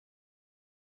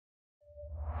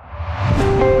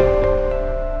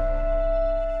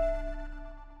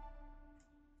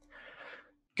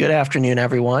Good afternoon,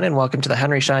 everyone, and welcome to the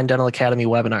Henry Schein Dental Academy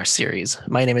webinar series.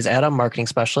 My name is Adam, Marketing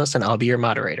Specialist, and I'll be your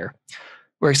moderator.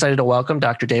 We're excited to welcome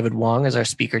Dr. David Wong as our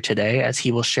speaker today, as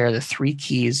he will share the 3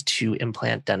 keys to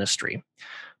implant dentistry.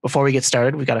 Before we get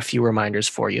started, we've got a few reminders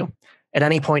for you. At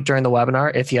any point during the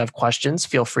webinar, if you have questions,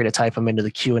 feel free to type them into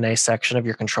the Q&A section of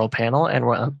your control panel, and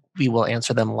we will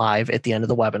answer them live at the end of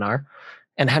the webinar.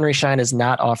 And Henry Schein is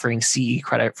not offering CE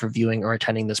credit for viewing or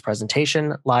attending this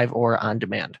presentation, live or on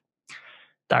demand.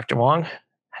 Dr. Wong,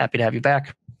 happy to have you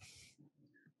back.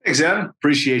 Thanks, Adam.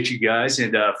 Appreciate you guys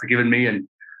and for giving me a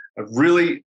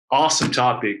really awesome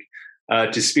topic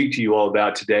to speak to you all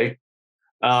about today.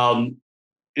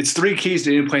 It's 3 keys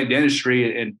to implant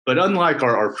dentistry, but unlike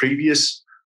our previous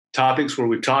topics where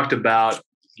we've talked about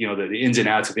the ins and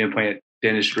outs of implant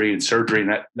dentistry and surgery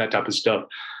and that type of stuff,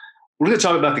 we're going to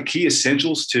talk about the key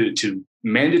essentials to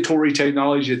mandatory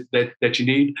technology that you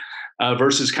need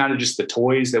versus kind of just the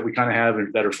toys that we kind of have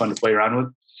that are fun to play around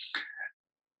with.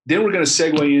 Then we're going to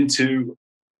segue into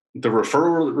the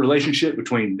referral relationship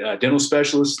between dental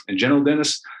specialists and general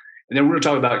dentists. And then we're going to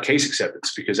talk about case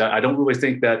acceptance because I don't really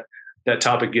think that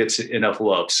topic gets enough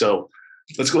love. So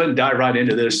let's go ahead and dive right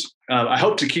into this. I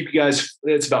hope to keep you guys,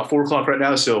 it's about 4 o'clock right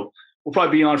now, so we'll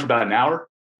probably be on for about an hour.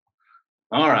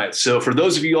 All right. So for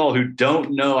those of you all who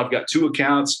don't know, I've got 2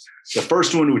 accounts. The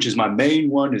first one, which is my main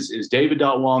one, is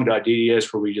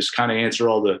david.wong.dds, where we just kind of answer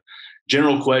all the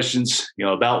general questions,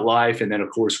 about life. And then, of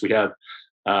course, we have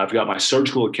I've got my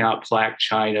surgical account, Plaque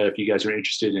China, if you guys are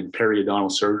interested in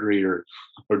periodontal surgery or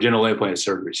dental implant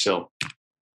surgery. So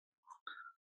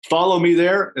follow me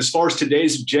there. As far as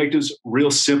today's objectives,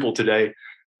 real simple today.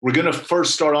 We're going to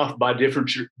first start off by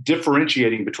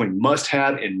differentiating between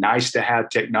must-have and nice-to-have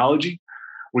technology.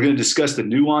 We're going to discuss the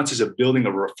nuances of building a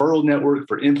referral network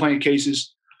for implant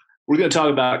cases. We're going to talk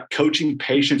about coaching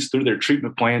patients through their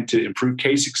treatment plan to improve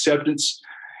case acceptance.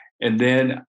 And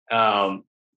then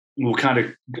we'll kind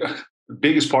of, the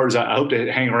biggest part is I hope to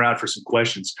hang around for some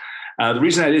questions. The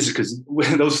reason that is because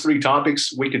with those 3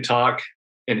 topics, we could talk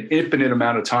an infinite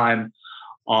amount of time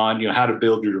on how to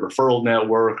build your referral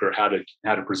network or how to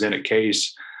present a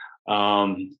case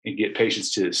and get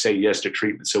patients to say yes to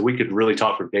treatment. So we could really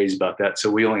talk for days about that. So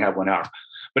we only have 1 hour.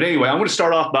 But anyway, I want to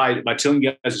start off by telling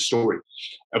you guys a story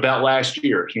about last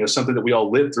year, something that we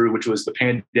all lived through, which was the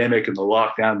pandemic and the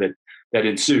lockdown that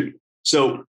ensued.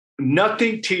 So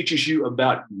nothing teaches you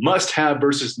about must-have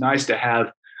versus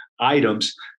nice-to-have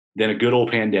items than a good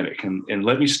old pandemic. And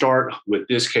let me start with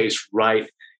this case right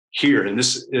here. And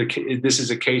this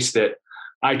is a case that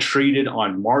I treated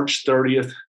on March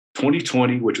 30th,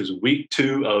 2020, which was week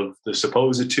 2 of the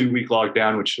supposed 2-week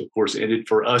lockdown, which of course ended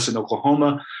for us in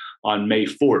Oklahoma on May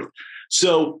 4th.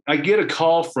 So I get a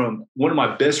call from one of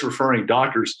my best referring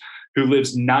doctors who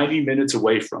lives 90 minutes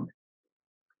away from me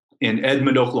in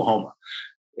Edmond, Oklahoma.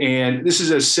 And this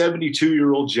is a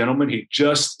 72-year-old gentleman. He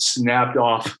just snapped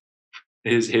off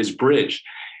his bridge.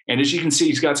 And as you can see,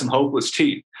 he's got some hopeless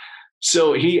teeth.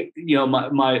 So he,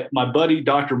 my buddy,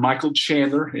 Dr. Michael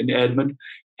Chandler in Edmond,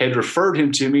 had referred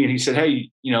him to me, and he said, "Hey,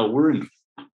 we're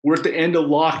at the end of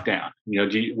lockdown.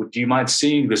 Do you mind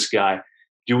seeing this guy?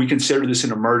 Do we consider this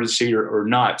an emergency or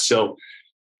not?" So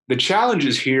the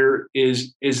challenges here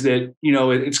is that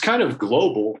it's kind of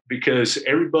global because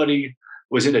everybody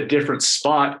was in a different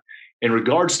spot in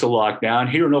regards to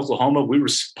lockdown. Here in Oklahoma, we were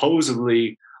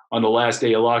supposedly on the last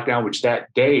day of lockdown, which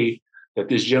that day that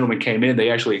this gentleman came in,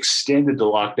 they actually extended the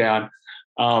lockdown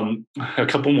a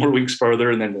couple more weeks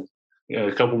further, and then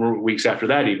a couple more weeks after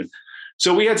that even.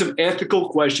 So we had some ethical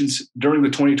questions during the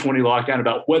 2020 lockdown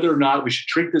about whether or not we should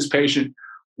treat this patient.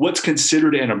 What's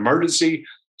considered an emergency?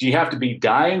 Do you have to be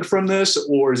dying from this,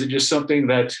 or is it just something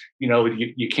that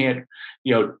you can't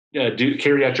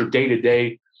carry out your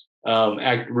day-to-day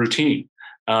routine?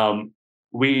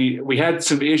 We had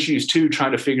some issues too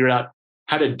trying to figure out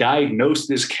how to diagnose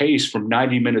this case from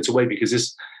 90 minutes away because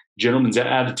this gentleman's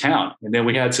out of town. And then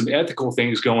we had some ethical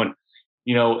things going,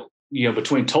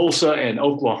 between Tulsa and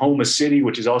Oklahoma City,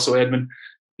 which is also Edmond.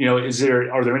 Are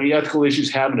there any ethical issues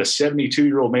having a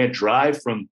 72-year-old man drive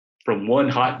from one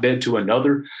hotbed to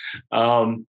another?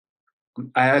 I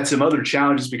had some other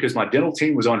challenges because my dental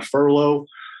team was on furlough.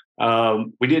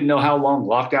 We didn't know how long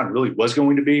lockdown really was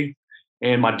going to be,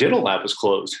 and my dental lab was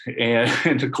closed.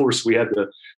 And of course, we had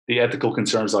the ethical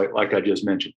concerns like I just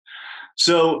mentioned.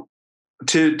 So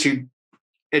to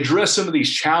address some of these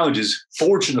challenges,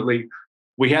 fortunately,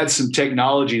 we had some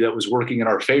technology that was working in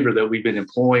our favor that we've been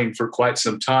employing for quite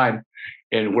some time,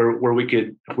 and where we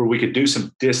could do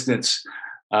some distance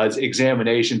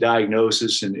examination,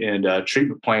 diagnosis, and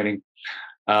treatment planning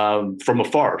from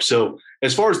afar. So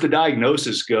as far as the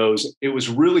diagnosis goes, it was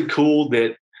really cool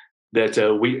that that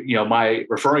my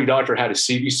referring doctor had a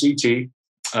CBCT.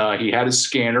 He had a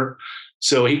scanner,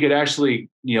 so he could actually,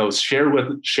 share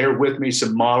with me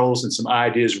some models and some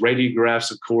ideas.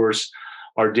 Radiographs, of course,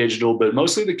 are digital, but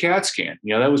mostly the CAT scan.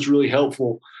 That was really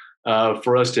helpful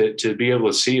for us to be able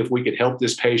to see if we could help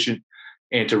this patient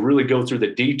and to really go through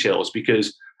the details,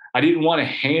 because I didn't want to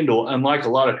handle, unlike a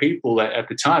lot of people at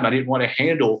the time, I didn't want to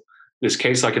handle this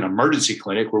case like an emergency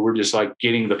clinic where we're just like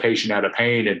getting the patient out of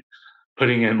pain and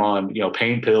putting him on,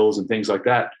 pain pills and things like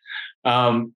that.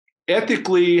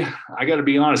 Ethically, I got to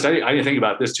be honest, I didn't think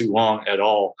about this too long at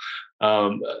all.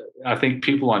 I think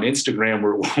people on Instagram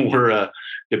were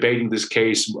debating this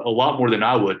case a lot more than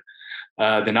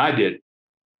I did.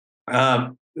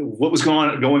 What was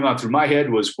going on through my head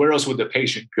was, where else would the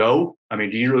patient go? I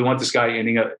mean, do you really want this guy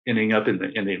ending up in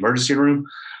the emergency room?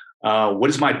 What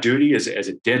is my duty as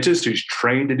a dentist who's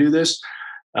trained to do this?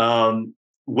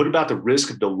 What about the risk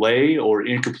of delay or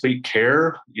incomplete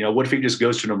care? What if he just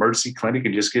goes to an emergency clinic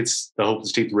and just gets the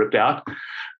hopeless teeth ripped out?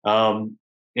 And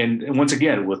once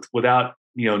again, without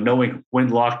knowing when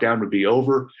lockdown would be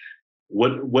over,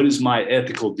 what is my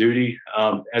ethical duty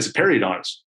as a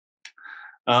periodontist?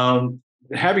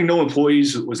 Having no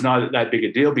employees was not that big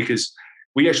a deal, because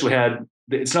we actually had,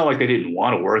 it's not like they didn't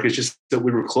want to work. It's just that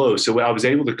we were close. So I was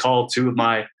able to call two of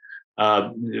my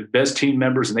best team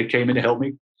members, and they came in to help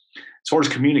me. As far as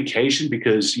communication,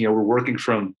 because, we're working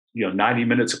from, 90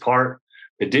 minutes apart,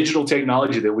 the digital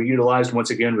technology that we utilized, once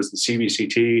again, was the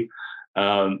CBCT.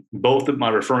 Both of my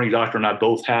referring doctor and I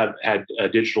both had a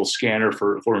digital scanner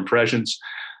for impressions.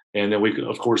 And then we,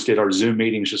 of course, did our Zoom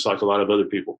meetings just like a lot of other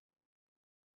people.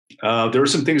 There were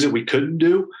some things that we couldn't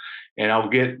do, and I'll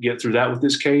get through that with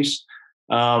this case.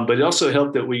 But it also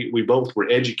helped that we both were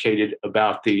educated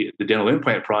about the dental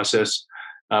implant process,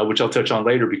 which I'll touch on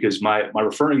later, because my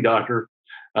referring doctor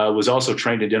was also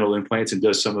trained in dental implants and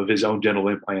does some of his own dental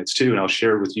implants too. And I'll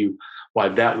share with you why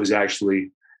that was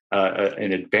actually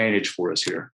an advantage for us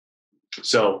here.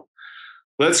 So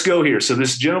let's go here. So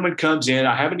this gentleman comes in.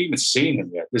 I haven't even seen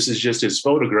him yet. This is just his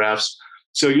photographs.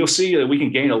 So you'll see that we can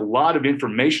gain a lot of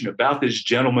information about this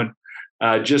gentleman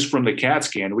just from the CAT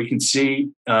scan. We can see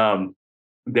that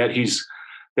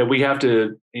we have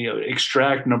to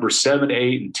extract number 7,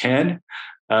 8, and 10.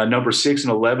 Number 6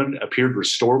 and 11 appeared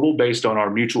restorable based on our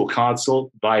mutual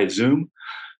consult via Zoom.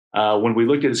 When we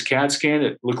looked at his CAT scan,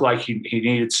 it looked like he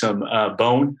needed some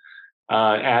bone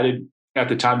added at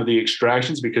the time of the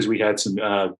extractions, because we had some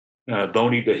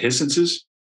bony dehiscences.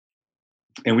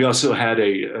 And we also had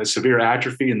a severe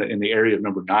atrophy in the area of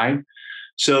number 9.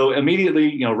 So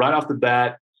immediately, right off the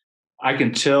bat, I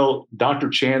can tell Dr.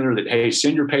 Chandler that, hey,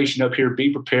 send your patient up here, be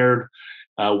prepared.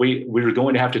 We were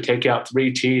going to have to take out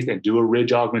 3 teeth and do a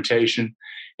ridge augmentation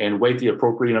and wait the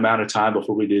appropriate amount of time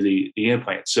before we do the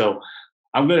implant. So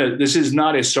this is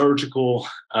not a surgical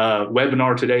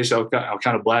webinar today, so I'll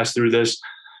kind of blast through this.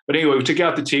 But anyway, we took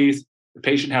out the teeth. The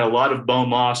patient had a lot of bone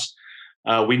loss.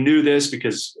 We knew this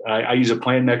because I use a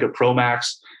Plan Mecca Pro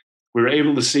Max. We were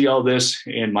able to see all this,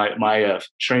 and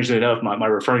strangely enough, my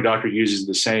referring doctor uses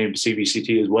the same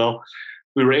CBCT as well.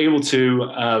 We were able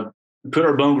to put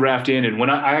our bone graft in, and when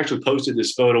I actually posted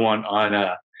this photo on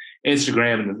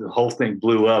Instagram, and the whole thing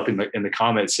blew up in the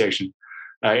comment section.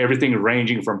 Everything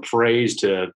ranging from praise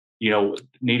to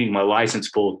needing my license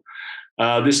pulled.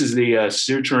 This is the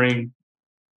suturing,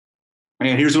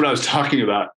 and here's what I was talking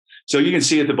about. So you can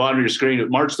see at the bottom of your screen,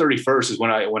 March 31st is when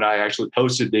I actually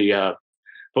posted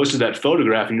that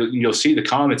photograph, and you'll see the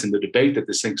comments and the debate that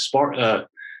this thing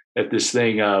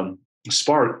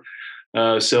sparked.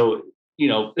 So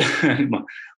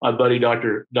my buddy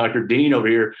Dr. Dean over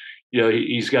here,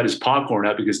 he's got his popcorn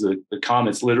out because the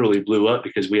comments literally blew up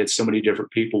because we had so many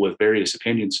different people with various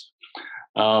opinions.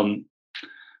 But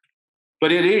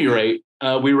at any rate,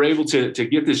 we were able to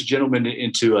get this gentleman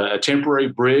into a temporary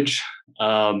bridge.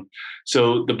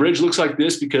 So the bridge looks like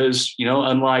this because,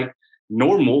 unlike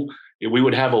normal, we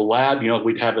would have a lab,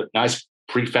 we'd have a nice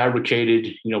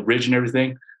prefabricated, bridge and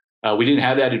everything. We didn't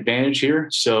have that advantage here.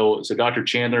 So Dr.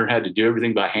 Chandler had to do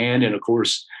everything by hand. And of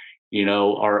course,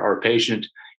 our patient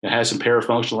has some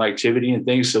parafunctional activity and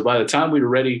things. So by the time we were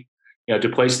ready to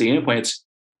place the implants,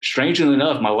 strangely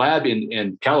enough, my lab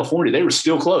in California, they were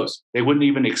still closed. They wouldn't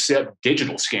even accept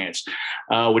digital scans,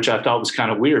 which I thought was kind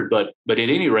of weird. But at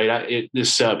any rate,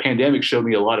 this pandemic showed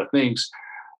me a lot of things.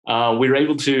 We were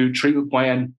able to treatment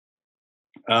plan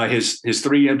his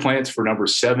 3 implants for number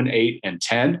 7, 8, and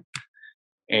 10,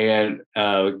 and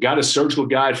got a surgical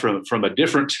guide from a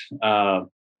different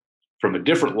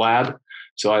lab.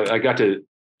 So I got to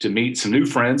meet some new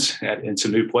friends in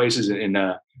some new places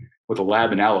with a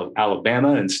lab in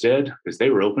Alabama instead, because they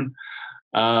were open.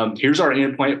 Here's our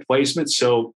implant placement.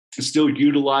 So still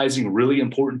utilizing really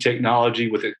important technology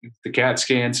with the CAT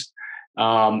scans,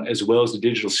 as well as the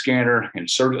digital scanner, and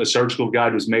a surgical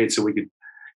guide was made so we could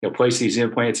place these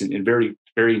implants in very,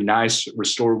 very nice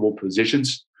restorable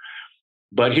positions.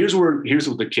 But here's what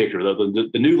the kicker, though.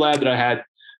 The new lab that I had,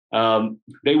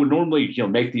 they would normally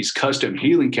make these custom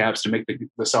healing caps to make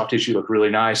the soft tissue look really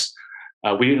nice.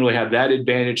 We didn't really have that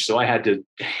advantage, so I had to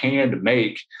hand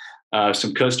make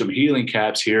some custom healing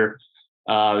caps here.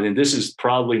 And this is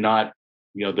probably not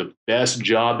the best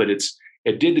job, but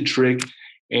it did the trick.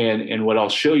 And what I'll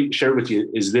share with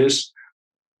you is this: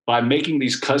 by making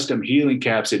these custom healing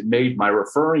caps, it made my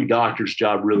referring doctor's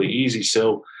job really easy.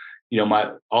 So,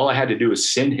 all I had to do was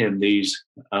send him these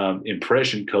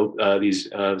these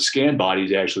scan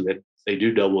bodies, actually, that they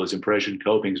do double as impression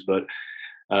copings, but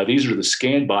these are the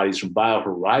scan bodies from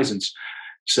BioHorizons.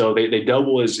 So they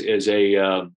double as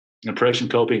a impression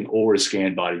coping or a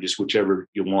scan body, just whichever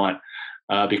you want.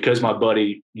 Because my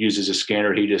buddy uses a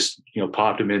scanner, he just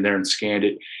popped them in there and scanned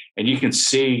it. And you can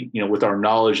see, with our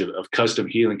knowledge of custom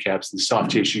healing caps, the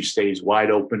soft tissue stays wide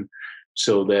open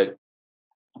so that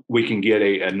we can get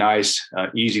a nice,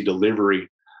 easy delivery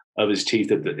of his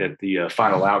teeth at the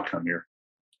final outcome here.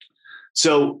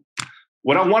 So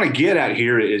what I want to get at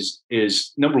here is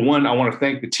number one, I want to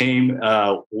thank the team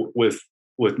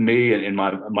with me and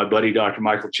my buddy, Dr.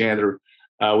 Michael Chandler.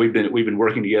 We've been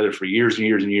working together for years and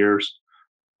years and years.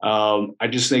 I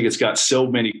just think it's got so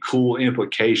many cool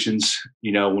implications,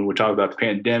 when we're talking about the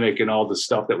pandemic and all the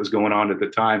stuff that was going on at the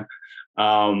time.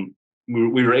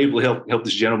 We were able to help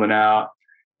this gentleman out,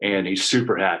 and he's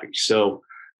super happy. So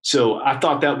I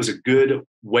thought that was a good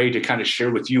way to kind of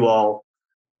share with you all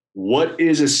what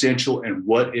is essential and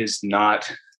what is not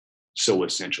so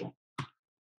essential.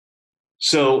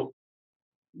 So,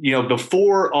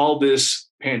 before all this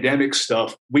pandemic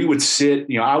stuff, we would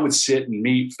I would sit and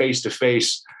meet face to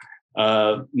face,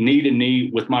 knee to knee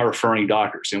with my referring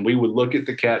doctors, and we would look at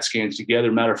the CAT scans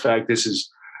together. Matter of fact, this is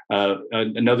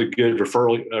another good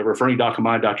referring doc of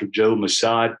mine, Dr. Joe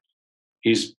Masad.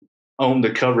 He's owned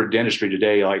the cover of Dentistry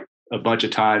Today like a bunch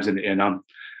of times, and I'm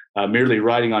merely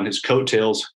riding on his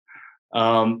coattails.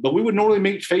 But we would normally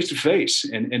meet face to face,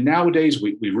 and nowadays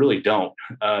we really don't.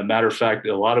 Matter of fact,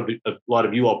 a lot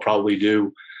of you all probably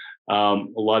do a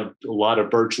lot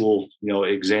of virtual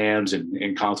exams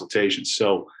and consultations.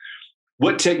 So,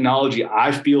 what technology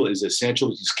I feel is essential,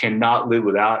 you cannot live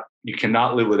without a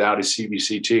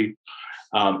CBCT,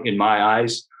 in my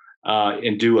eyes,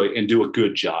 and do a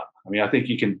good job. I mean, I think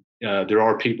you can. There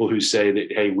are people who say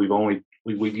that, hey,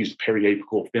 we've used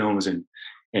periapical films and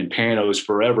panos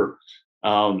forever.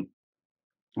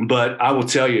 But I will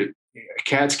tell you, a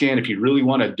CAT scan, if you really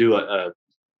want to do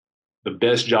the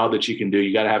best job that you can do,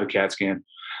 you got to have a CAT scan.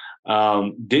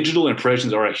 Digital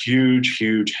impressions are a huge,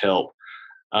 huge help.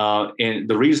 And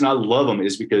the reason I love them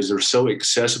is because they're so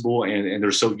accessible and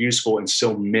they're so useful in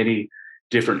so many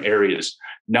different areas.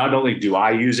 Not only do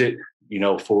I use it,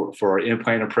 for our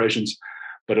implant impressions,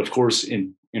 but of course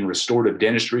in restorative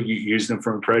dentistry, you use them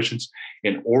for impressions.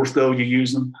 In ortho, you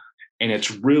use them. And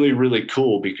it's really, really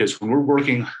cool because when we're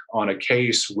working on a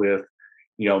case with,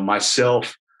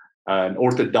 myself, an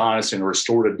orthodontist and a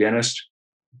restorative dentist,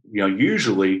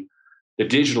 usually the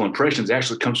digital impressions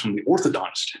actually comes from the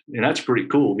orthodontist. And that's pretty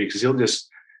cool because he'll just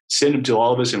send them to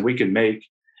all of us, and we can make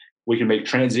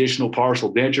transitional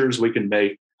partial dentures. We can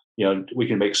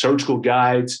make surgical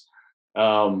guides.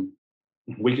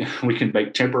 We can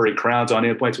make temporary crowns on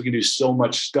implants. We can do so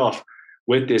much stuff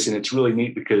with this. And it's really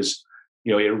neat because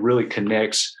it really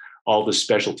connects all the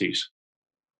specialties.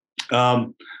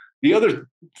 The other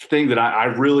thing that I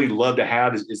really love to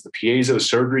have is the piezo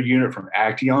surgery unit from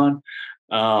Action.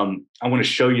 I want to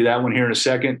show you that one here in a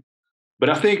second. But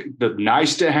I think the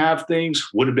nice to have things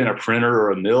would have been a printer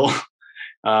or a mill.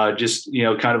 Just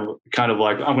kind of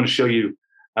like I'm going to show you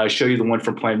the one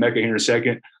from Plan Mecca here in a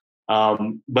second.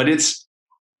 But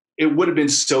it would have been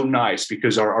so nice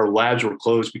because our labs were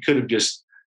closed. We could have just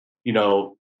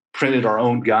printed our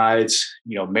own guides,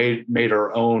 made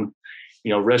our own,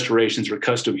 restorations or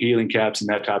custom healing caps and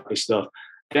that type of stuff.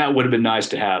 That would have been nice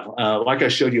to have. Like I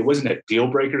showed you, it wasn't a deal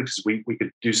breaker because we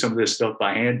could do some of this stuff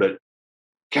by hand, but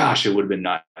gosh, it would have been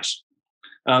nice.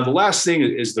 The last thing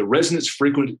is the resonance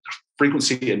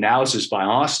frequency analysis by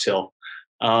Austel.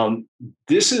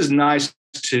 This is nice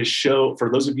to show for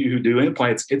those of you who do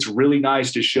implants. It's really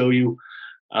nice to show you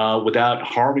without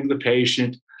harming the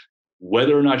patient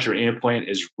whether or not your implant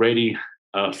is ready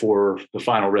for the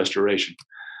final restoration.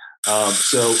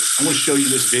 So I'm going to show you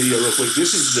this video real quick.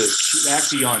 This is the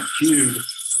Action Cube.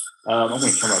 I'm going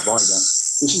to turn my volume down.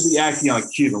 This is the Action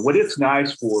Cube. And what it's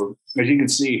nice for, as you can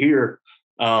see here,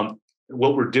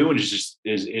 what we're doing is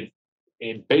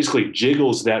it basically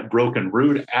jiggles that broken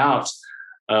root out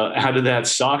of that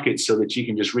socket so that you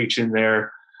can just reach in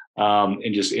there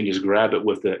and just grab it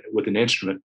with an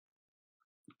instrument.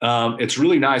 It's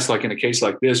really nice, like in a case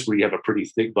like this where you have a pretty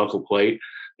thick buccal plate.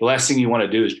 The last thing you want to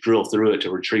do is drill through it to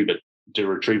retrieve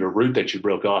a root that you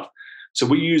broke off. So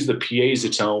we use the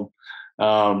piezotomy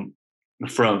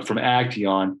from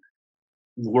Action.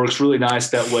 It works really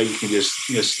nice that way. You can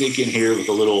just stick in here with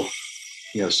a little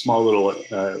small little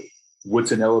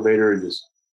Woodson elevator and just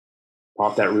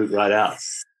pop that root right out.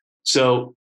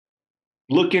 So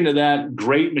look into that.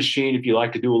 Great machine if you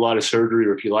like to do a lot of surgery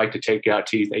or if you like to take out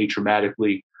teeth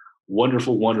atraumatically.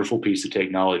 Wonderful, wonderful piece of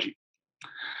technology.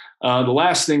 The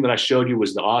last thing that I showed you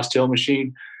was the Ostel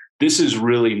machine. This is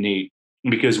really neat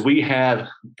because we have,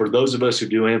 for those of us who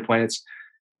do implants,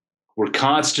 we're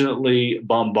constantly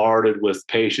bombarded with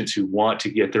patients who want to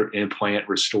get their implant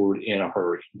restored in a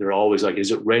hurry. They're always like,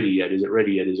 is it ready yet? Is it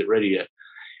ready yet? Is it ready yet?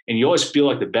 And you always feel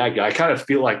like the bad guy. I kind of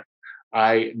feel like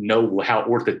I know how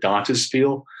orthodontists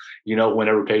feel,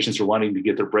 whenever patients are wanting to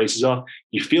get their braces off.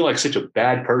 You feel like such a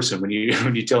bad person when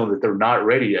you tell them that they're not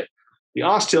ready yet. The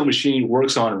Ostel machine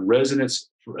works on resonance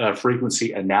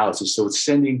frequency analysis. So it's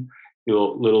sending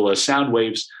little sound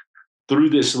waves through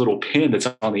this little pin that's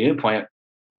on the implant,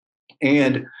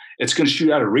 and it's going to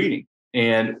shoot out a reading.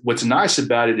 And what's nice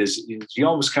about it is you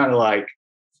almost kind of like,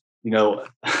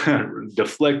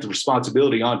 deflect the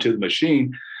responsibility onto the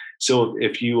machine. So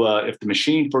if the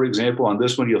machine, for example, on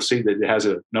this one, you'll see that it has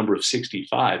a number of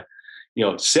 65.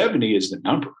 70 is the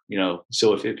number.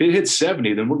 So if it hits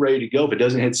 70, then we're ready to go. If it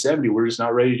doesn't hit 70, we're just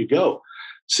not ready to go.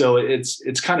 So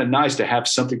it's kind of nice to have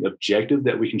something objective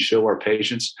that we can show our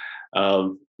patients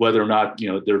whether or not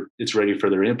it's ready for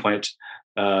their implants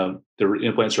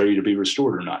ready to be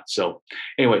restored or not. So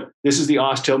anyway, this is the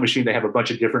Ostel machine. They have a bunch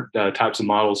of different types of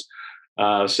models.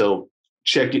 So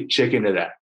check into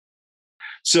that.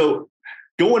 So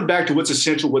going back to what's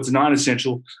essential, what's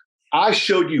non-essential, I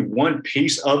showed you one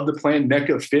piece of the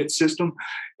Planmeca Fit system.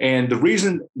 And the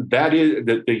reason that is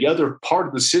that the other part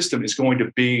of the system is going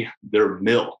to be their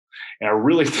mill. And I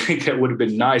really think that would have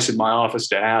been nice in my office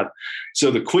to have.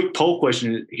 So the quick poll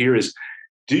question here is,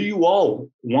 do you all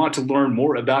want to learn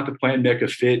more about the Planmeca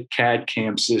Fit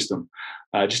CAD/CAM system?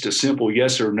 Just a simple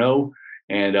yes or no.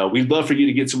 And we'd love for you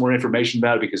to get some more information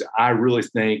about it because I really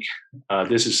think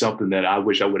this is something that I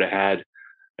wish I would have had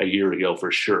a year ago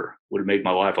for sure. Would have made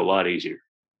my life a lot easier.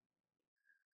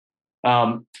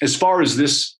 As far as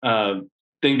this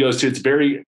thing goes, too, it's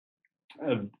very,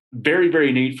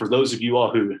 very neat for those of you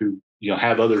all who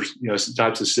have other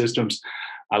types of systems.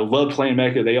 I love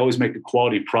Planmeca. They always make a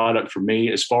quality product for me.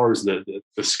 As far as the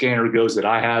scanner goes that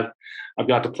I have, I've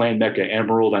got the Planmeca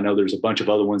Emerald. I know there's a bunch of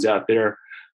other ones out there.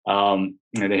 And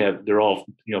they're all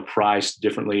priced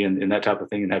differently and that type of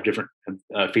thing and have different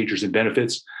features and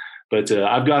benefits. But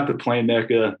I've got the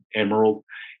Planmeca Emerald,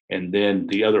 and then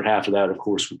the other half of that, of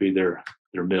course, would be their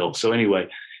mill. So anyway,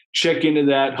 check into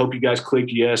that. Hope you guys click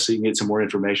yes so you can get some more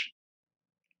information.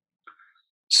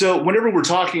 So whenever we're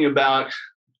talking about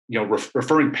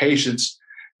referring patients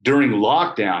during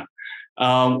lockdown,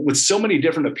 with so many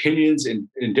different opinions and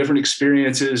different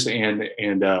experiences and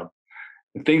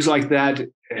things like that,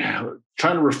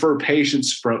 trying to refer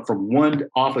patients from one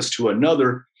office to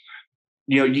another,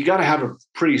 you got to have a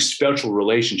pretty special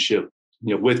relationship,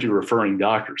 with your referring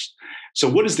doctors. So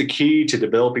what is the key to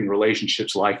developing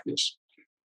relationships like this?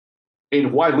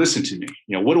 And why listen to me?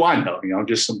 What do I know? I'm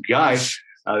just some guy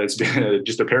that's been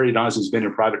just a periodontist who's been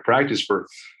in private practice for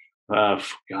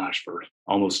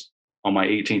almost on my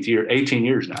 18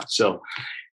 years now. So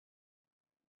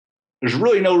there's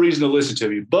really no reason to listen to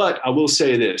me, but I will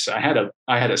say this. I had a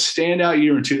standout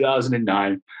year in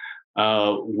 2009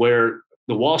 where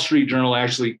the Wall Street Journal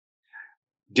actually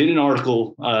did an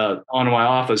article on my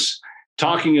office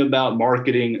talking about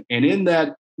marketing. And in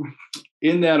that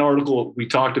article, we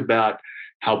talked about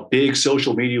how big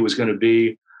social media was going to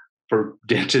be for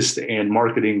dentists and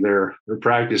marketing their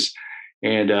practice.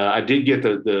 And I did get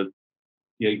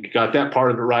got that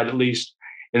part of it right, at least.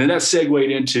 And then that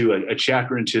segued into a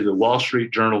chapter into the Wall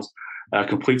Street Journal's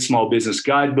Complete Small Business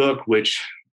Guidebook, which,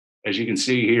 as you can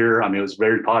see here, it was a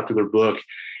very popular book.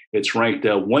 It's ranked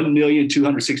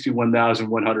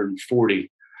 1,261,140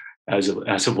 as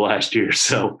of last year.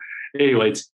 So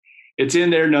anyway, it's in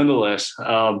there nonetheless.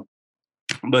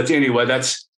 But anyway,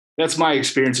 that's my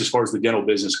experience as far as the dental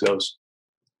business goes.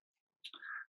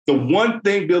 The one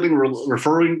thing building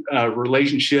referring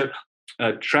relationship,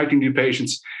 attracting new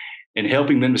patients, and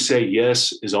helping them to say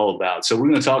yes is all about. So we're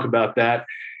going to talk about that.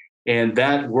 And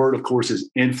that word, of course, is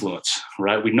influence,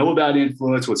 right? We know about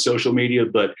influence with social media,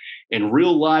 but in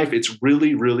real life, it's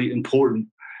really, really important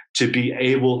to be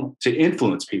able to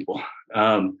influence people,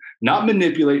 not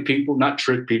manipulate people, not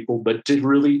trick people, but to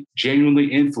really genuinely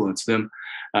influence them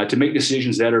to make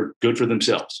decisions that are good for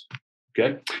themselves.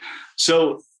 Okay.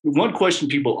 So one question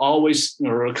people always,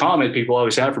 or a comment people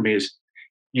always have for me is,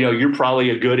 you're probably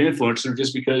a good influencer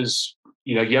just because,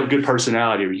 you have a good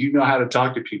personality or you know how to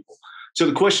talk to people. So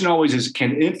the question always is,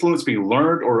 can influence be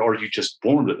learned or are you just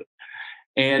born with it?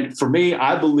 And for me,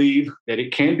 I believe that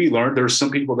it can be learned. There are some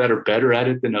people that are better at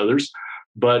it than others,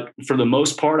 but for the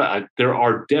most part, there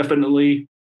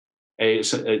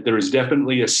is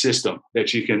definitely a system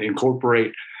that you can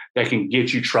incorporate that can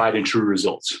get you tried and true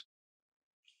results.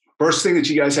 First thing that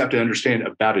you guys have to understand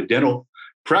about a dental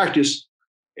practice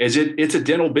is it's a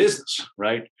dental business,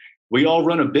 right? We all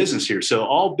run a business here. So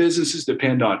all businesses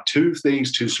depend on two things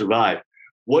to survive.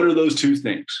 What are those two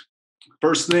things?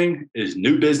 First thing is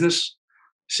new business.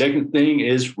 Second thing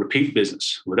is repeat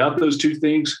business. Without those two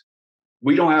things,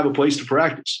 we don't have a place to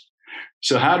practice.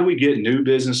 So how do we get new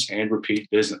business and repeat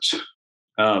business?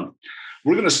 We're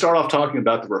going to start off talking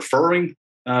about the referring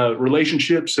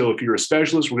relationship. So if you're a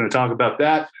specialist, we're going to talk about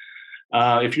that.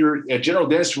 If you're a general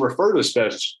dentist and refer to a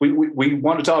specialist, we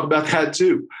want to talk about that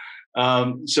too.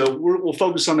 So we'll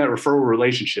focus on that referral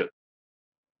relationship.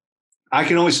 I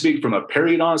can only speak from a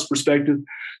periodontist perspective.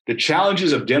 The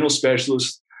challenges of dental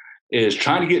specialists is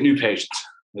trying to get new patients,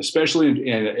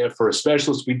 especially for a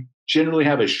specialist. We generally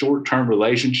have a short-term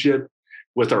relationship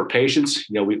with our patients.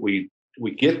 We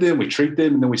get them, we treat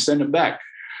them, and then we send them back.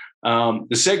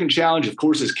 The second challenge, of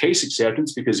course, is case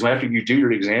acceptance, because after you do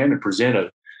your exam and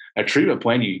present a treatment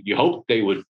plan, you hope they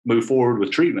would move forward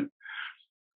with treatment.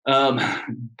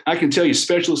 I can tell you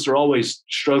specialists are always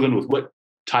struggling with what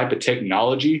type of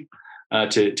technology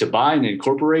to buy and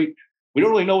incorporate. We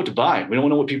don't really know what to buy. We don't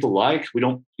know what people like. We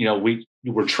don't,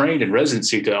 we're trained in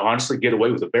residency to honestly get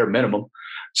away with a bare minimum.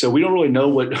 So we don't really know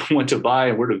what to buy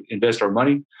and where to invest our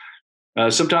money.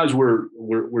 Sometimes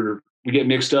we get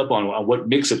mixed up on what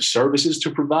mix of services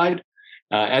to provide.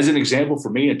 As an example, for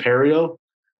me in perio,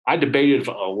 I debated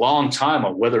for a long time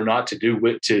on whether or not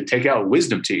to take out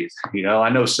wisdom teeth. I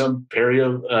know some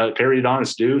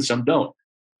periodontists do, some don't.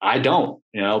 I don't.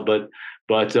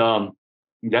 But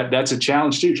that's a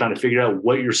challenge too, trying to figure out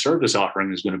what your service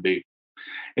offering is going to be.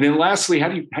 And then lastly, how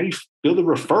do you build a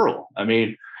referral? I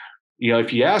mean,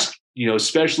 if you ask,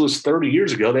 specialists 30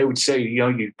 years ago, they would say,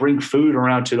 you bring food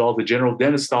around to all the general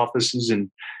dentist offices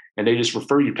and they just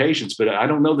refer you patients. But I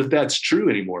don't know that that's true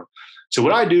anymore. So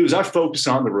what I do is I focus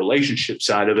on the relationship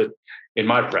side of it in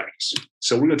my practice.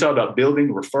 So we're going to talk about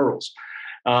building referrals.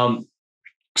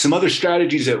 Some other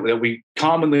strategies that we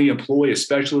commonly employ as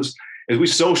specialists is we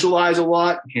socialize a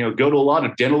lot, go to a lot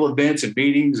of dental events and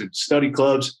meetings and study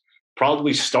clubs,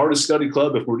 probably start a study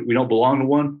club if we don't belong to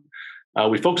one.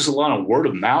 We focus a lot on word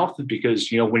of mouth because,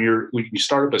 when you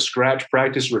start up a scratch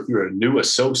practice, or if you're a new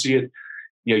associate,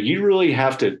 you really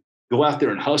have to go out there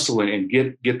and hustle and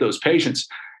get those patients.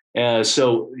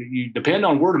 So you depend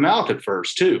on word of mouth at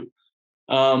first too.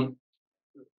 A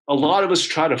lot of us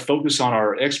try to focus on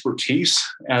our expertise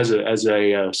as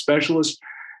a specialist.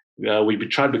 We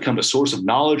try to become a source of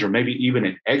knowledge or maybe even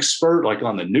an expert, like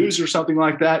on the news or something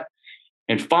like that.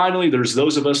 And finally, there's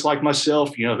those of us like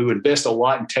myself, who invest a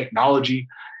lot in technology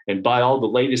and buy all the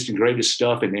latest and greatest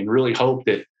stuff and really hope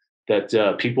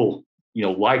that people,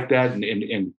 like that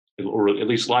and or at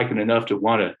least like it enough to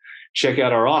want to check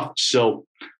out our office. So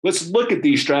let's look at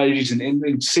these strategies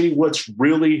and see what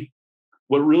really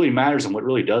matters and what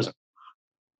really doesn't.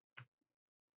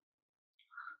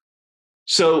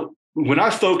 So when I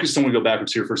focused, I'm going to go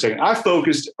backwards here for a second. I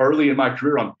focused early in my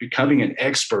career on becoming an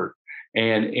expert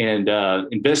and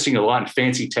investing a lot in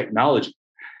fancy technology.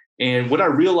 And what I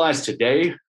realized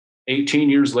today, 18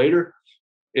 years later,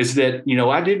 is that,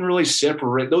 I didn't really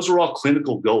separate. Those are all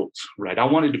clinical goals, right? I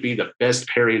wanted to be the best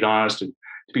periodontist and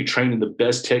to be trained in the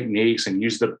best techniques and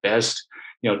use the best,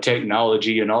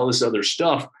 technology and all this other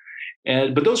stuff.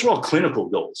 But those were all clinical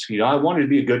goals. I wanted to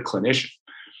be a good clinician.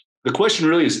 The question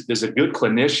really is, does a good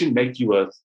clinician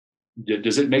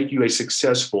does it make you a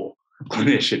successful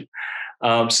clinician?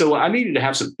 So I needed to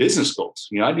have some business goals.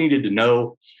 I needed to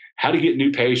know how to get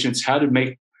new patients, how to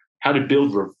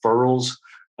build referrals,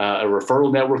 a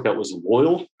referral network that was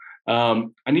loyal.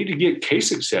 I need to get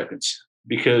case acceptance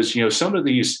because, some of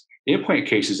these implant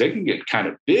cases, they can get kind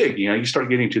of big. You start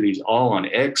getting to these all on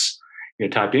X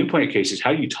type implant cases.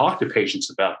 How do you talk to patients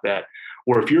about that?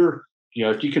 Or if you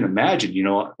can imagine,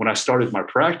 when I started my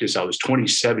practice, I was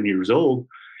 27 years old,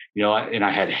 and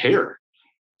I had hair.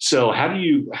 So how do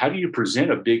you present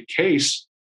a big case,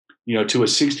 to a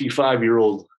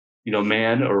 65-year-old,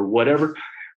 man or whatever,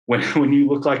 when you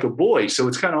look like a boy? So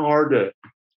it's kind of hard to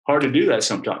do that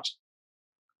sometimes.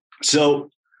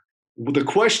 So the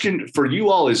question for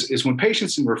you all is when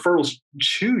patients and referrals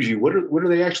choose you, what are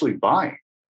they actually buying?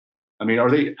 I mean, are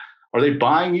they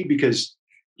buying you because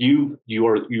you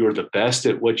are the best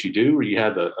at what you do, or you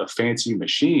have a fancy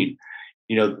machine?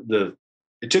 It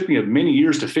took me many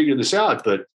years to figure this out,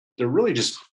 but they're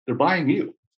buying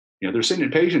you. They're sending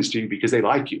patients to you because they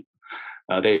like you.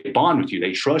 They bond with you.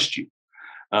 They trust you.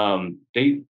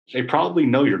 They probably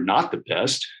know you're not the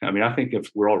best. I mean, I think if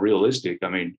we're all realistic, I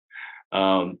mean,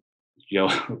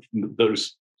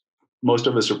 there's most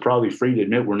of us are probably free to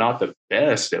admit we're not the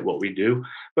best at what we do,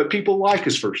 but people like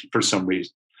us for some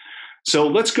reason. So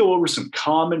let's go over some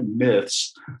common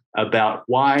myths about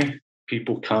why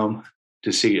people come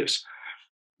to see us.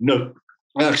 Number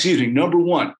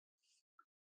one.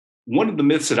 One of the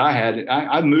myths that I had,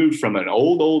 I moved from an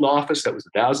old office that was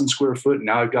 1,000 square foot, and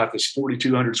now I've got this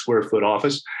 4,200 square foot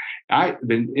office.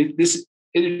 It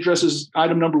addresses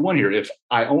item number one here. If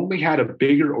I only had a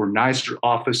bigger or nicer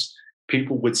office,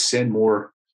 people would send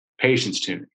more patients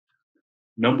to me.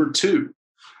 Number two,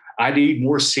 I need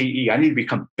more CE. I need to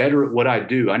become better at what I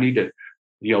do. I need to,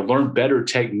 learn better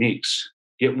techniques,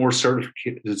 get more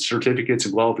certificates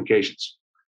and qualifications.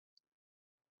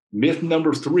 Myth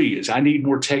number three is I need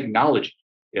more technology.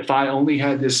 If I only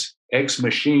had this X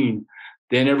machine,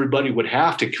 then everybody would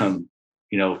have to come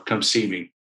see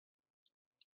me.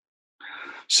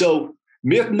 So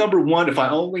myth number one, if I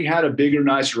only had a bigger,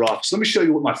 nicer office. Let me show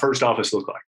you what my first office looked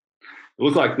like. It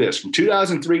looked like this. From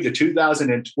 2003 to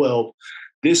 2012,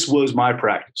 this was my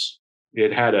practice.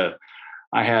 I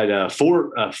had a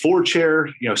four chair,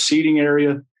 seating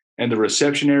area and the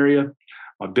reception area.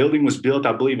 My building was built,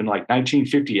 I believe, in like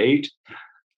 1958.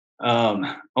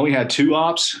 Only had 2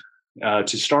 ops to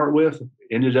start with.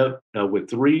 Ended up with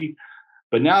 3.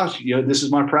 But now, this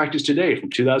is my practice today from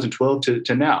 2012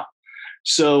 to now.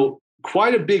 So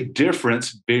quite a big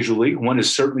difference visually. One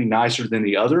is certainly nicer than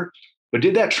the other. But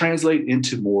did that translate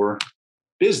into more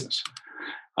business?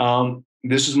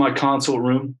 This is my consult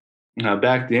room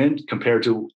back then compared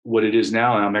to what it is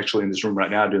now. And I'm actually in this room right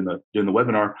now doing the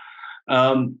webinar.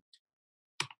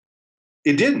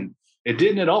 It didn't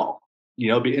at all,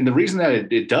 and the reason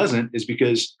that it doesn't is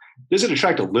because does it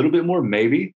attract a little bit more?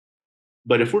 Maybe.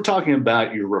 But if we're talking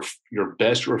about your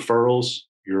best referrals,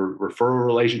 your referral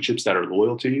relationships that are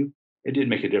loyal to you, it didn't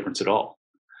make a difference at all.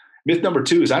 Myth number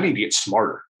 2 is I need to get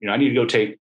smarter. I need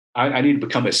to I need to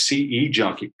become a CE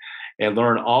junkie and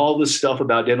learn all this stuff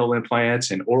about dental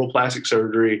implants and oral plastic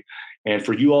surgery. And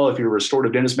for you all, if you're a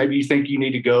restorative dentist, maybe you think you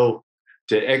need to go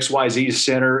to XYZ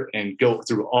Center and go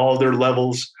through all their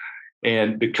levels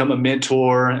and become a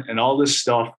mentor and all this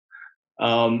stuff.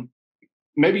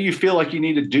 Maybe you feel like you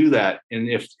need to do that. And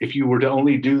if you were to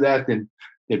only do that, then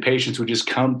patients would just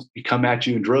come at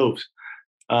you in droves.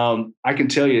 I can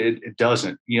tell you it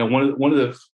doesn't. One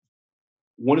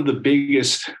of the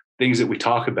biggest things that we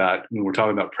talk about when we're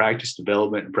talking about practice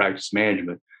development and practice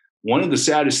management, one of the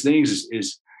saddest things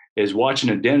is watching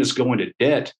a dentist go into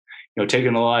debt,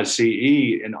 taking a lot of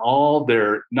CE, and all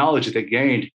their knowledge that they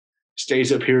gained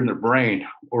stays up here in their brain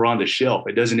or on the shelf.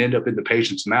 It doesn't end up in the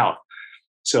patient's mouth.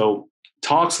 So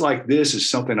talks like this is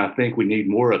something I think we need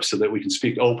more of so that we can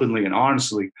speak openly and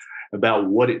honestly about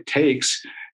what it takes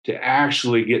to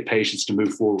actually get patients to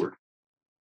move forward.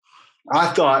 I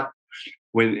thought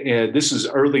when this is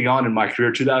early on in my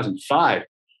career, 2005,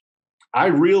 I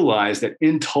realized that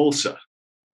in Tulsa,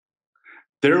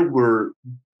 there were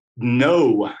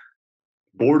no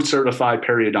board certified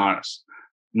periodontists,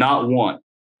 not one.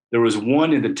 There was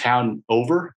one in the town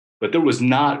over, but there was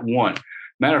not one.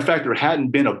 Matter of fact, there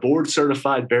hadn't been a board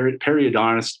certified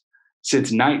periodontist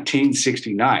since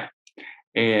 1969.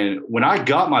 And when I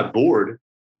got my board,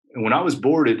 and when I was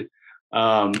boarded,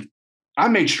 I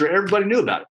made sure everybody knew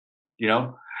about it.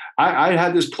 I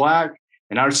had this plaque,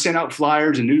 and I sent out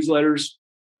flyers and newsletters,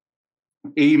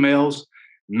 emails,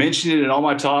 mentioned it in all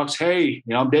my talks. Hey,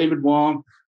 I'm David Wong,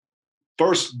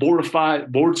 first board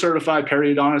certified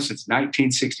periodontist since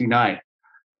 1969.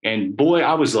 And boy,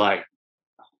 I was like,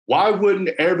 why wouldn't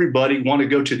everybody want to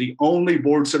go to the only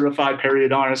board certified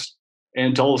periodontist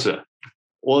in Tulsa?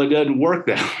 Well, it doesn't work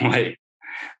that way.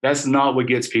 That's not what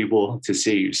gets people to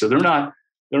see you. So they're not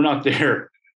there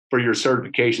for your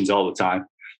certifications all the time.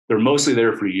 They're mostly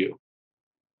there for you.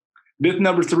 Myth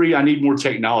number 3, I need more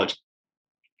technology.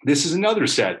 This is another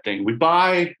sad thing. We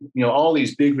buy, all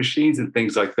these big machines and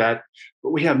things like that, but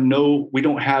we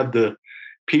don't have the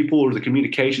people or the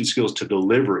communication skills to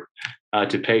deliver it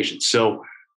to patients. So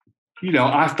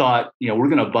I thought, we're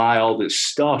going to buy all this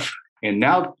stuff. And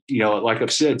now, like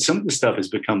I've said, some of the stuff has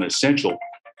become essential.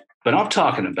 But I'm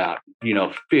talking about,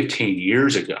 15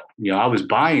 years ago. I was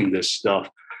buying this stuff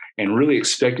and really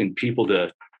expecting people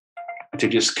to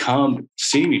just come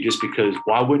see me, just because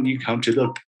why wouldn't you come to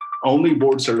the only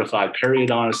board certified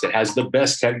periodontist that has the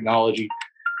best technology?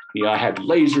 I had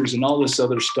lasers and all this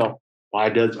other stuff. Why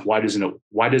doesn't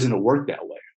it work that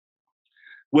way?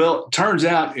 Well, it turns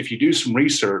out if you do some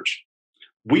research,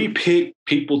 we pick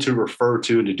people to refer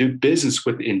to and to do business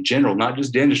with in general, not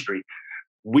just dentistry.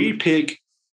 We pick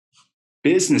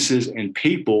businesses and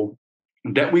people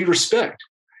that we respect,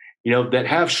 that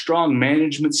have strong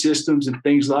management systems and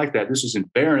things like that. This was in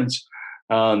Barron's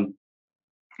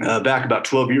back about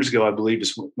 12 years ago, I believe,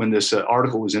 is when this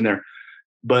article was in there.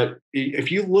 But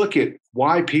if you look at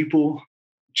why people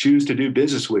choose to do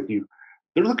business with you,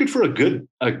 they're looking for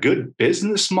a good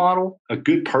business model, a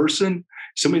good person,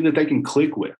 somebody that they can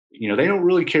click with. They don't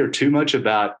really care too much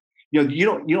about, you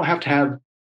don't have to have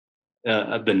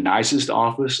the nicest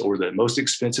office or the most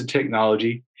expensive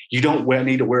technology. You don't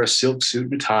need to wear a silk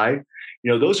suit and a tie.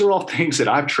 Those are all things that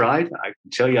I've tried. I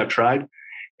can tell you I've tried,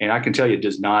 and I can tell you it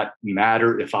does not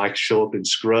matter if I show up in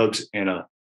scrubs and a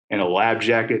lab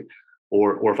jacket,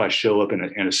 or if I show up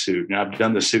in a suit. And I've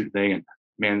done the suit thing, and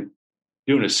man,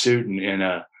 doing a suit in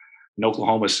an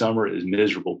Oklahoma summer is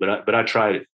miserable. But I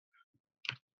tried it.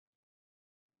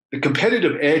 The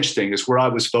competitive edge thing is where I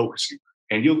was focusing,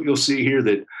 and you'll see here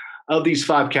that of these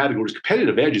 5 categories,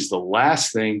 competitive edge is the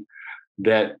last thing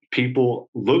that people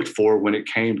looked for when it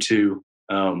came to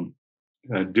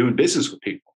doing business with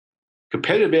people.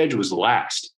 Competitive edge was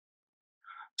last.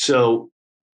 So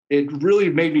it really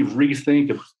made me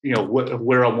rethink of,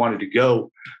 where I wanted to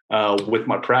go with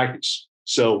my practice.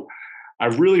 So I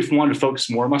really wanted to focus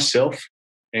more on myself.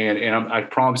 And I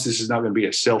promise this is not going to be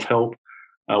a self-help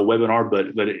webinar,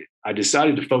 but I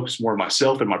decided to focus more on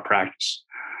myself and my practice.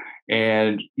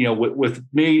 And, with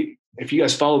me, if you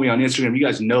guys follow me on Instagram, you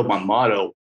guys know my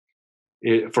motto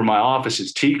for my office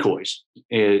is TCOYS,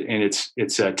 and it's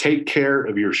take care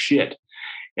of your shit.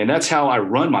 And that's how I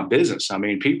run my business. I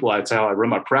mean, that's how I run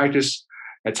my practice.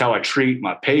 That's how I treat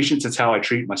my patients. That's how I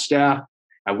treat my staff.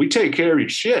 And we take care of your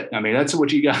shit. I mean, that's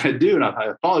what you got to do. And I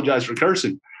apologize for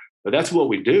cursing, but that's what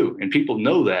we do. And people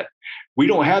know that. We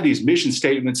don't have these mission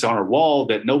statements on our wall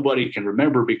that nobody can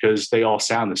remember because they all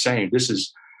sound the same. This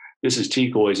is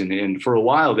TCOYS. And for a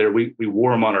while there, we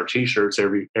wore them on our T-shirts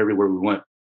everywhere we went.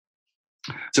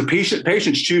 So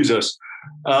patients choose us.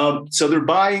 So they're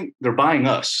buying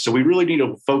us. So we really need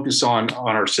to focus on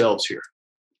ourselves here.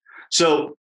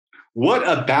 So what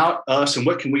about us, and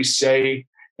what can we say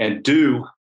and do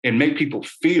and make people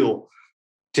feel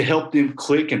to help them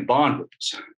click and bond with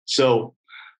us? So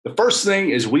the first thing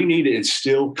is we need to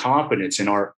instill confidence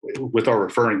with our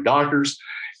referring doctors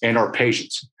and our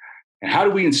patients. And how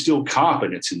do we instill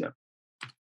confidence in them?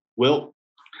 Well,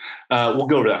 we'll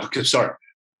go over that. Okay, sorry.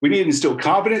 We need to instill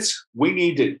confidence. We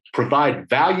need to provide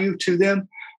value to them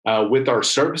with our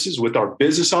services, with our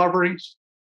business offerings.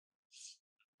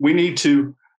 We need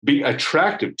to be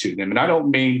attractive to them. And I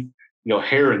don't mean,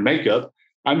 hair and makeup.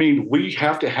 I mean, we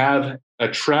have to have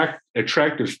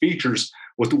attractive features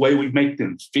with the way we make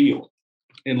them feel.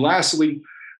 And lastly,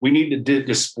 we need to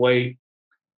display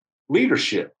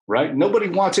leadership, right? Nobody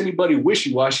wants anybody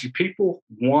wishy-washy. People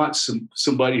want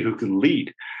somebody who can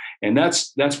lead. And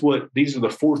that's what these are the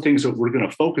 4 things that we're going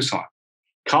to focus on: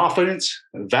 confidence,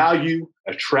 value,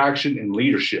 attraction, and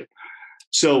leadership.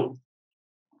 So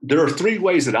there are 3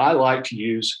 ways that I like to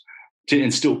use to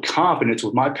instill confidence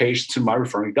with my patients and my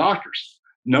referring doctors.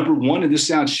 Number 1, and this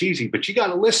sounds cheesy, but you got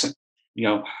to listen.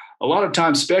 A lot of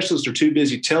times specialists are too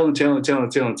busy telling.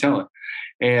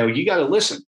 And you got to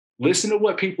listen. Listen to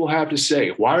what people have to say.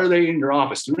 Why are they in your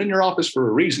office? They're in your office for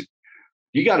a reason.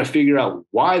 You got to figure out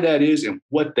why that is and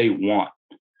what they want.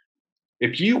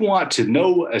 If you want to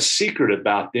know a secret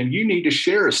about them, you need to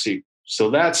share a secret. So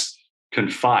that's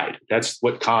confide. That's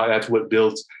what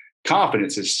builds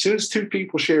confidence. As soon as 2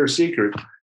 people share a secret,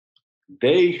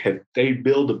 they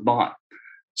build a bond.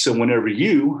 So whenever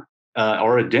you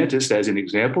are a dentist, as an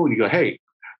example, and you go, "Hey,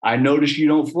 I noticed you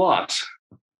don't floss."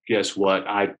 Guess what?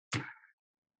 I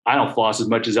don't floss as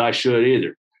much as I should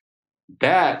either.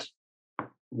 That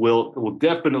will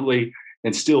definitely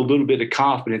instill a little bit of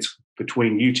confidence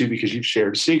between you two because you've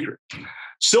shared a secret.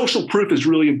 Social proof is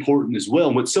really important as well.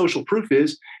 And what social proof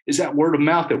is that word of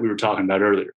mouth that we were talking about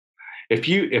earlier. If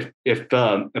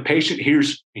a patient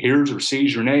hears or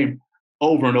sees your name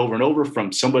over and over and over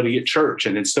from somebody at church,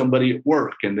 and then somebody at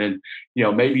work, and then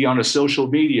maybe on a social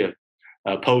media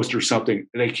post or something,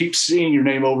 they keep seeing your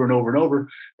name over and over and over,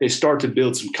 they start to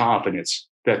build some confidence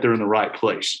that they're in the right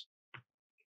place.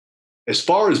 As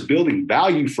far as building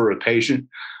value for a patient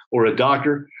or a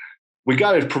doctor, we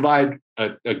got to provide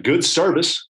a good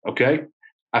service. Okay.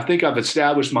 I think I've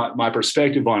established my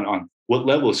perspective on what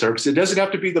level of service. It doesn't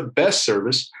have to be the best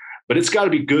service, but it's got to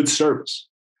be good service.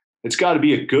 It's got to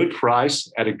be a good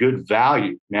price at a good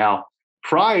value. Now,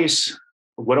 price,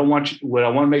 what I want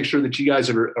to make sure that you guys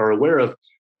are aware of,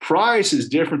 price is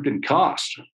different than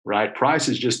cost, right? Price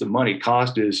is just the money.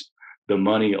 Cost is the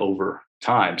money over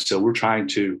time. So we're trying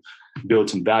to build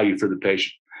some value for the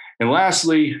patient. And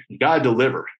lastly, you got to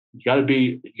deliver. You got to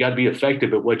be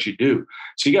effective at what you do.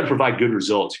 So you got to provide good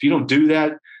results. If you don't do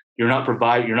that, they're not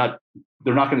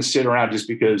going to sit around just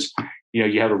because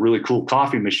you have a really cool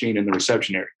coffee machine in the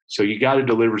reception area. So you got to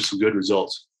deliver some good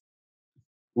results.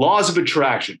 Laws of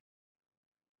attraction.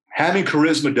 Having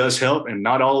charisma does help, and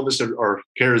not all of us are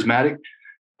charismatic,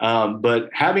 but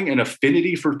having an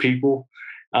affinity for people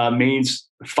means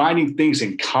finding things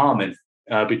in common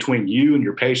between you and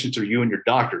your patients or you and your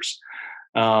doctors.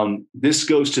 This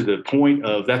goes to the point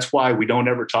of, that's why we don't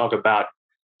ever talk about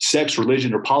sex,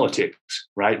 religion, or politics,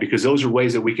 right? Because those are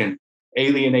ways that we can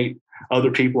alienate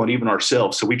other people and even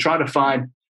ourselves. So we try to find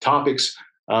topics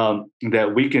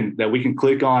that we can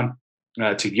click on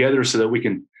together, so that we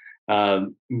can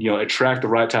attract the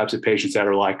right types of patients that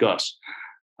are like us.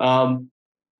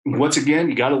 Once again,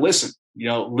 you got to listen.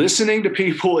 Listening to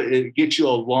people, it gets you a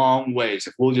long ways.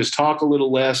 If we'll just talk a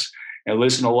little less and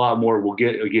listen a lot more, it'll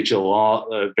get you a lot,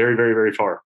 very, very, very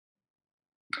far.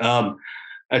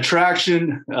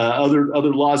 Attraction, other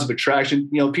laws of attraction.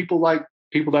 People like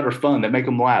people that are fun, that make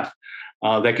them laugh,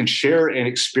 that can share an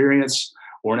experience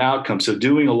or an outcome. So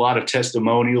doing a lot of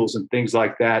testimonials and things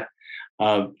like that,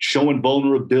 showing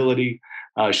vulnerability,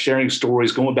 sharing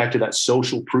stories, going back to that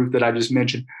social proof that I just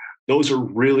mentioned. Those are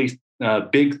really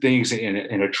big things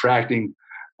in attracting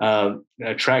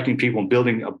people and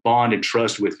building a bond and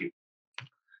trust with you.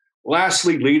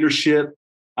 Lastly, leadership.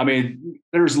 I mean,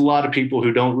 there's a lot of people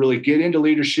who don't really get into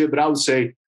leadership, but I would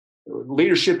say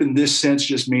leadership in this sense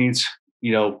just means,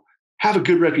 have a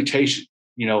good reputation,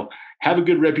 have a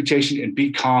good reputation and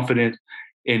be confident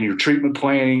in your treatment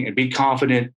planning, and be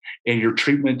confident in your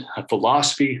treatment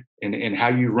philosophy and how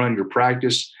you run your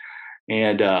practice.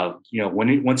 And, when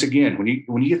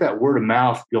you get that word of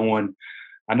mouth going,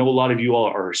 I know a lot of you all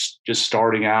are just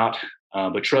starting out,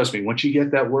 but trust me, once you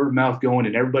get that word of mouth going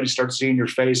and everybody starts seeing your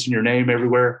face and your name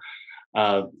everywhere,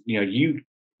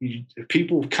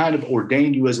 people kind of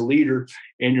ordain you as a leader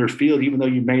in your field, even though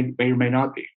you may or may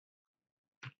not be.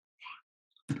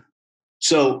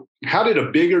 So how did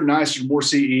a bigger, nicer, more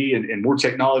CE and more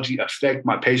technology affect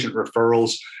my patient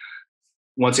referrals?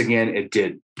 Once again, it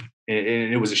did.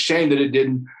 And it was a shame that it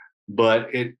didn't, but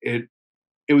it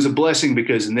was a blessing,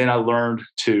 because then I learned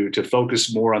to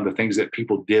focus more on the things that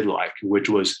people did like, which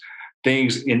was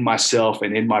things in myself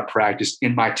and in my practice,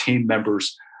 in my team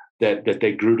members that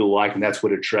they grew to like. And that's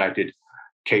what attracted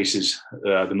cases,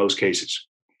 the most cases.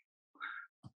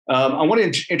 I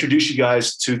want to introduce you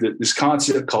guys to this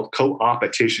concept called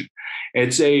co-opetition.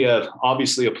 It's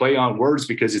obviously a play on words,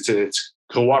 because it's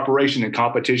cooperation and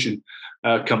competition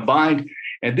combined.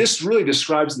 And this really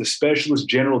describes the specialist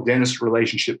general dentist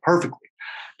relationship perfectly.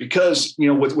 Because,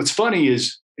 what's funny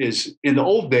is in the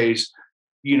old days,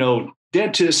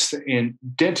 dentists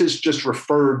just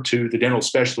referred to the dental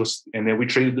specialist, and then we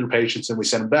treated their patients and we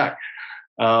sent them back.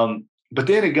 But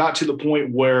then it got to the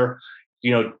point where,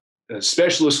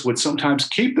 specialists would sometimes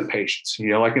keep the patients,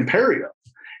 like in perio.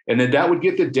 And then that would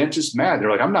get the dentist mad. They're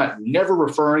like, I'm never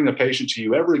referring a patient to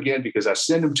you ever again, because I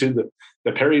send them to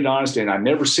the periodontist and I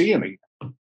never see him again.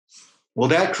 Well,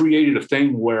 that created a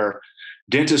thing where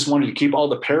dentists wanted to keep all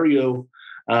the perio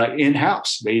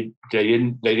in-house. They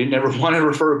didn't ever want to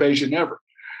refer a patient ever.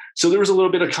 So there was a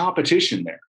little bit of competition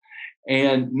there.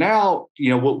 And now,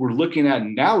 what we're looking at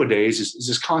nowadays is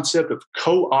this concept of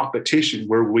co-opetition,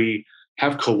 where we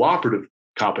have cooperative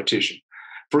competition.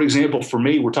 For example, for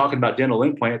me, we're talking about dental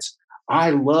implants. I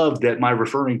love that my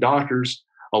referring doctors,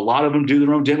 a lot of them do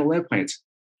their own dental implants.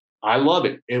 I love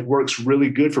it. It works really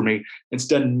good for me. It's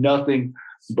done nothing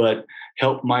but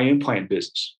help my implant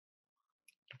business.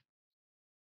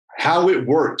 How it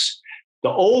works. The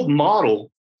old model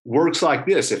works like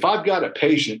this. If I've got a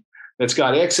patient that's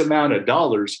got X amount of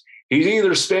dollars, he's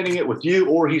either spending it with you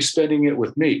or he's spending it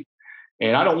with me.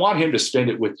 And I don't want him to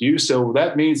spend it with you. So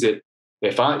that means that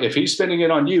if he's spending it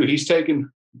on you, he's taking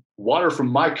water from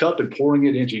my cup and pouring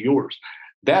it into yours.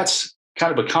 That's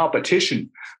kind of a competition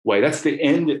way. That's the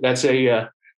end. That's a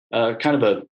kind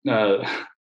of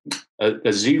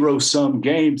a zero-sum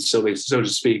game, so to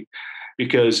speak,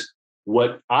 because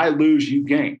what I lose, you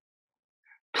gain.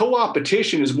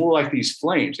 Co-opetition is more like these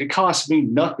flames. It costs me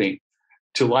nothing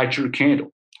to light your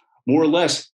candle. More or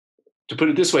less, to put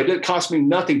it this way, it costs me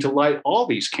nothing to light all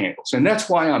these candles. And that's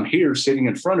why I'm here sitting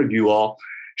in front of you all,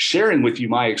 sharing with you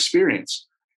my experience.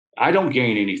 I don't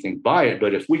gain anything by it,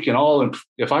 but if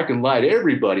I can light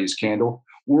everybody's candle,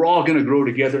 we're all going to grow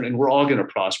together and we're all going to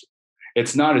prosper.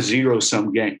 It's not a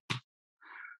zero-sum game.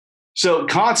 So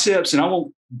concepts, and I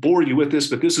won't bore you with this,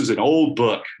 but this is an old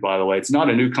book, by the way. It's not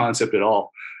a new concept at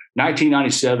all.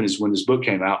 1997 is when this book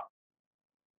came out.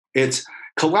 It's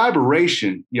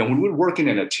collaboration. When we're working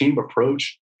in a team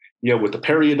approach, with the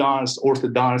periodontist,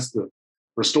 orthodontist, the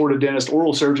restorative dentist,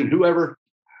 oral surgeon, whoever,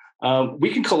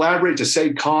 we can collaborate to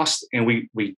save costs, and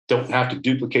we don't have to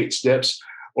duplicate steps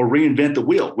or reinvent the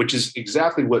wheel, which is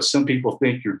exactly what some people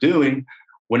think you're doing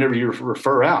whenever you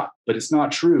refer out. But it's not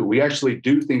true. We actually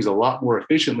do things a lot more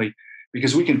efficiently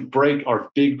because we can break our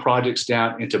big projects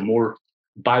down into more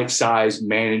bite-sized,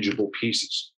 manageable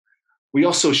pieces. We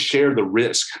also share the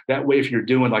risk. That way, if you're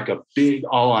doing like a big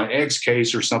all-on-X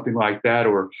case or something like that,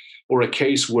 or a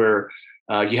case where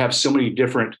you have so many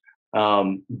different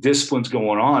disciplines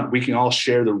going on, we can all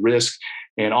share the risk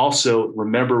and also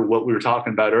remember what we were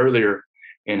talking about earlier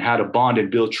and how to bond and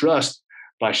build trust.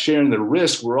 By sharing the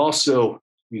risk, we're also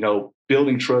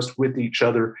building trust with each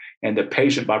other and the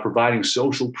patient by providing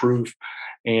social proof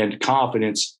and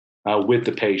confidence with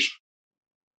the patient.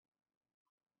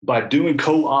 By doing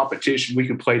co-opetition, we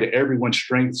can play to everyone's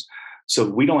strengths, so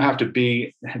we don't have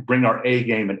to bring our A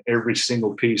game in every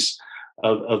single piece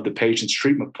of the patient's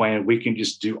treatment plan. We can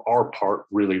just do our part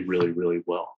really, really, really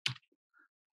well.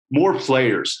 More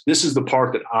players. This is the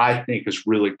part that I think is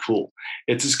really cool.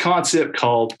 It's this concept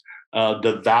called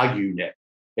the value net.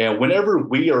 And whenever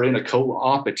we are in a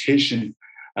co-opetition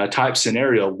type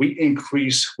scenario, we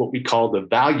increase what we call the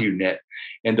value net.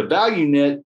 And the value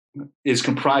net is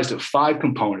comprised of 5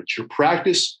 components: your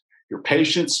practice, your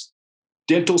patients,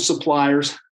 dental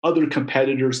suppliers, other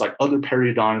competitors like other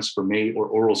periodontists for me or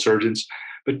oral surgeons.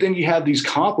 But then you have these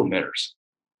complementers.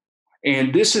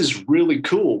 And this is really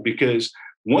cool because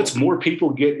once more people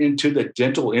get into the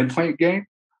dental implant game,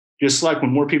 just like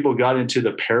when more people got into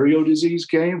the perio disease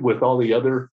game with all the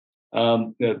other,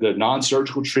 the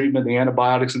non-surgical treatment, the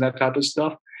antibiotics and that type of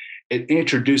stuff, it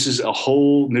introduces a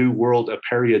whole new world of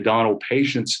periodontal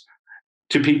patients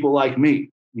to people like me,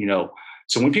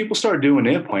 So when people start doing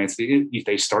implants,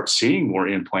 they start seeing more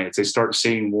implants. They start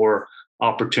seeing more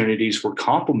opportunities for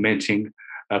complementing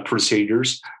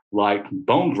procedures like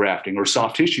bone grafting or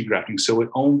soft tissue grafting. So it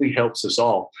only helps us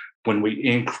all when we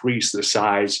increase the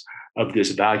size of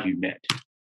this value net.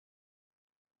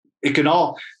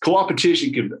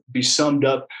 Co-opetition can be summed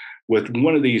up with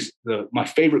one of these, my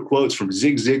favorite quotes from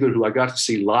Zig Ziglar, who I got to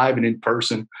see live and in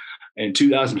person in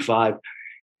 2005.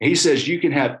 He says, you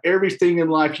can have everything in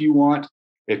life you want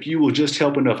if you will just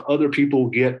help enough other people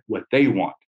get what they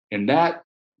want. And that,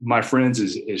 my friends,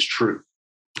 is true.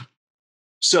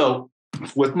 So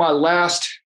with my last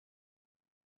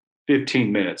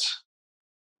 15 minutes,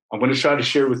 I'm going to try to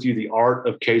share with you the art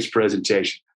of case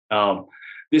presentation.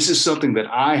 This is something that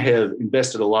I have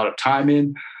invested a lot of time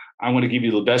in. I'm going to give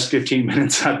you the best 15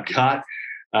 minutes I've got.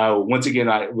 Once again,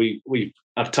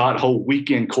 I've taught whole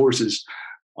weekend courses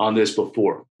on this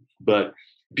before. But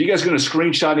if you guys are going to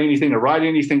screenshot anything or write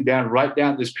anything down, write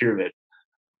down this pyramid.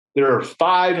 There are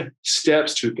 5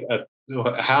 steps to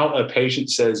how a patient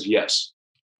says yes.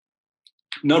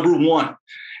 Number 1,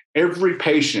 every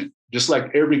patient, just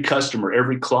like every customer,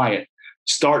 every client,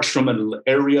 starts from an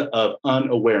area of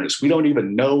unawareness. We don't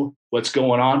even know what's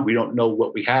going on. We don't know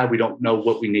what we have. We don't know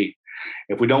what we need.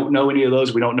 If we don't know any of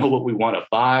those, we don't know what we want to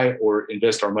buy or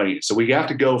invest our money in. So we have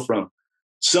to go from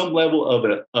some level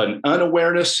of an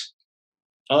unawareness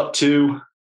up to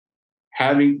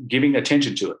giving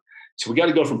attention to it. So we got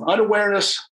to go from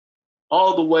unawareness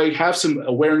all the way, have some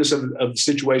awareness of the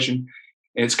situation,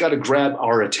 and it's got to grab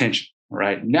our attention. All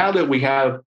right. Now that we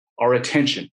have our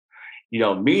attention,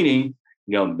 meaning,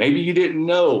 maybe you didn't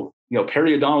know,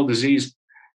 periodontal disease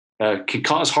can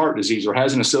cause heart disease or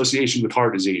has an association with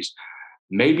heart disease.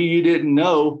 Maybe you didn't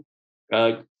know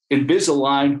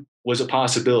Invisalign was a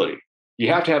possibility.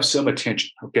 You have to have some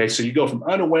attention. Okay. So you go from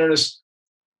unawareness,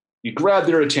 you grab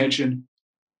their attention,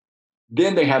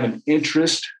 then they have an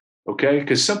interest. Okay.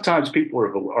 Because sometimes people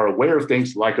are aware of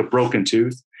things like a broken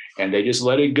tooth and they just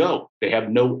let it go. They have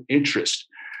no interest.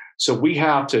 So we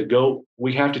have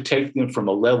to take them from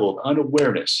a level of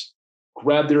unawareness,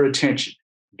 grab their attention,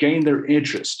 gain their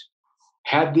interest,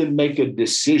 have them make a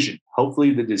decision.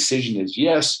 Hopefully the decision is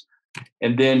yes.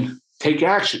 And then take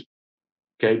action.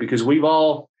 Okay. Because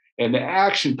and the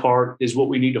action part is what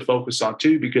we need to focus on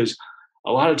too, because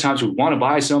a lot of times we want to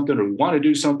buy something or we want to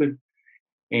do something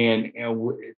and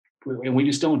we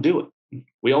just don't do it.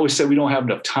 We always say we don't have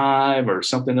enough time or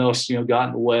something else, got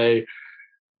in the way,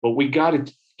 but we got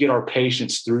to get our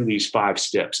patients through these 5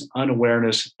 steps: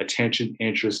 unawareness, attention,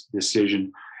 interest,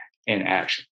 decision, and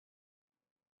action.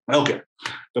 Okay.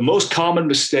 The most common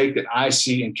mistake that I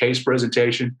see in case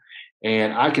presentation,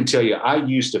 and I can tell you, I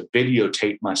used to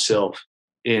videotape myself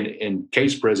in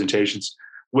case presentations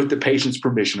with the patient's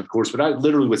permission, of course, but I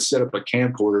literally would set up a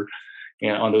camcorder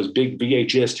and on those big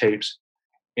VHS tapes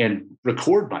and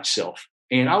record myself.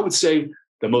 And I would say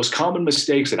the most common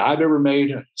mistakes that I've ever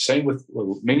made, same with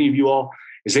many of you all,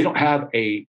 is they don't have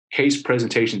a case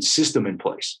presentation system in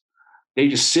place. They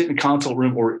just sit in a consult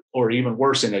room or even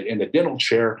worse in the dental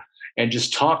chair and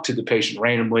just talk to the patient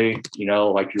randomly,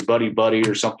 like your buddy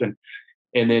or something.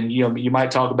 And then, you might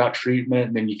talk about treatment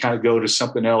and then you kind of go to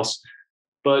something else,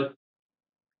 but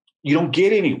you don't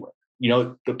get anywhere.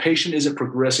 The patient isn't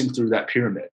progressing through that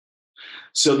pyramid.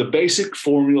 So the basic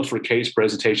formula for case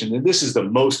presentation, and this is the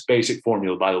most basic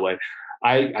formula, by the way.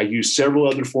 I use several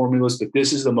other formulas, but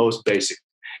this is the most basic.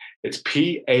 It's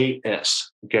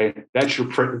PAS. Okay. That's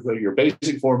your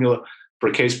basic formula for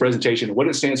a case presentation. What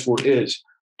it stands for is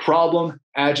problem,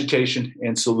 agitation,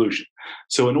 and solution.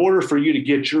 So in order for you to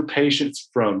get your patients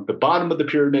from the bottom of the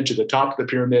pyramid to the top of the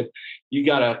pyramid, you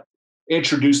got to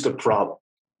introduce the problem.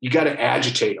 You got to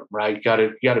agitate them, right? You got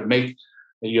to make,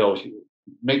 you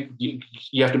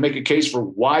have to make a case for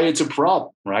why it's a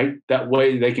problem, right? That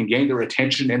way they can gain their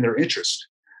attention and their interest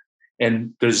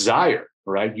and desire,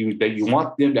 right? You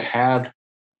want them to have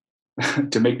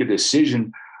to make a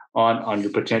decision on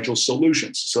your potential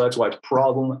solutions. So that's why it's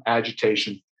problem,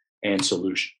 agitation, and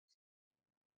solution.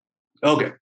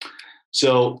 Okay.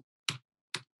 So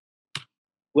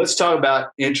let's talk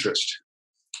about interest.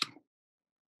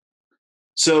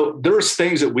 So there's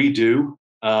things that we do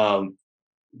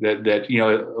that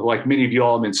like many of you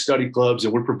all, I'm in study clubs,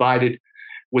 and we're provided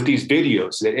with these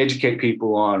videos that educate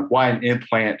people on why an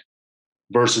implant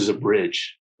versus a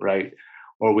bridge, right?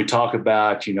 Or we talk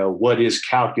about, what is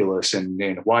calculus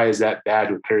and why is that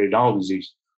bad with periodontal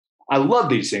disease? I love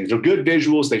these things. They're good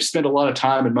visuals. They've spent a lot of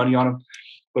time and money on them.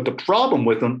 But the problem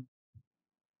with them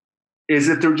is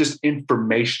that they're just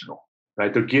informational,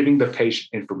 right? They're giving the patient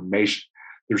information.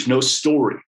 There's no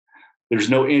story. There's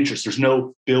no interest. There's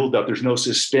no buildup. There's no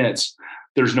suspense.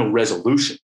 There's no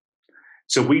resolution.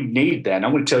 So we need that. And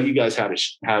I'm going to tell you guys how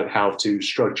to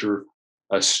structure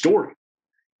a story.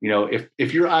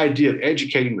 If your idea of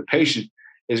educating the patient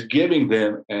is giving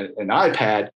them an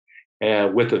iPad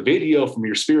with a video from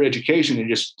your Sphere Education and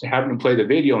just having them play the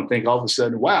video and think all of a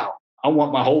sudden, wow, I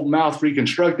want my whole mouth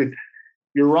reconstructed,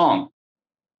 you're wrong.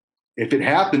 If it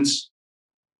happens,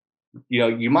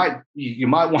 you might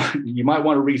want to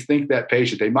rethink that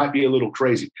patient. They might be a little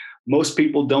crazy. Most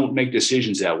people don't make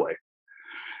decisions that way.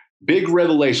 Big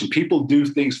revelation. People do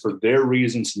things for their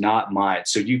reasons, not mine.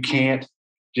 So you can't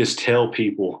just tell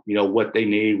people, what they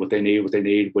need,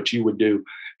 what you would do,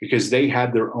 because they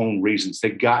have their own reasons.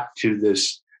 They got to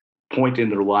this point in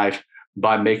their life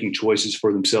by making choices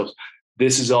for themselves.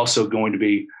 This is also going to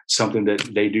be something that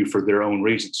they do for their own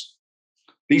reasons.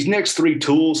 These next 3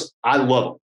 tools, I love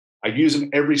them. I use them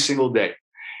every single day.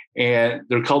 And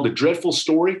they're called the dreadful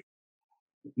story.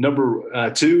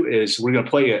 Number 2 is I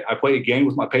play a game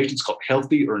with my patients called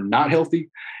healthy or not healthy.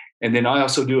 And then I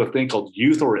also do a thing called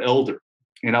youth or elder.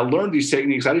 And I learned these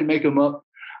techniques. I didn't make them up.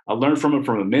 I learned from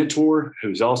a mentor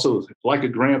who's also like a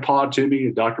grandpa to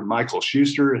me, Dr. Michael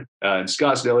Schuster in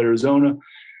Scottsdale, Arizona.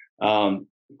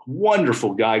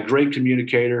 Wonderful guy, great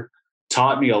communicator,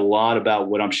 taught me a lot about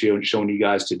what I'm showing you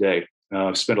guys today.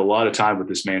 I've spent a lot of time with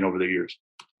this man over the years.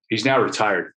 He's now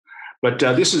retired. But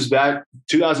this is back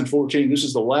 2014. This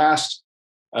is the last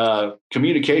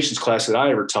communications class that I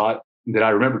ever taught, that I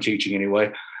remember teaching anyway.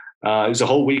 It was a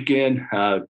whole weekend.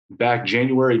 Back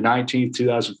January 19th,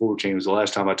 2014 was the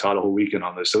last time I taught a whole weekend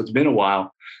on this. So it's been a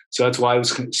while. So that's why it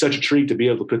was such a treat to be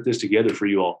able to put this together for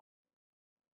you all.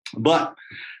 But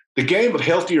the game of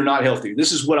healthy or not healthy,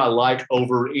 this is what I like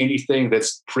over anything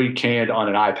that's pre-canned on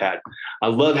an iPad. I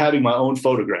love having my own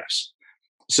photographs.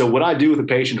 So what I do with a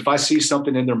patient, if I see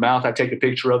something in their mouth, I take a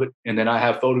picture of it, and then I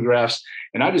have photographs,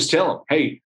 and I just tell them,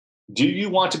 hey, do you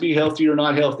want to be healthy or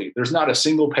not healthy? There's not a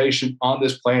single patient on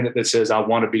this planet that says, I don't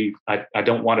want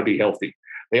to be healthy.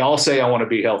 They all say, I want to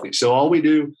be healthy. So all we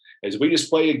do is we just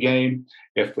play a game.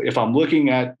 If I'm looking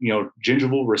at,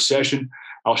 gingival recession,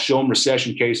 I'll show them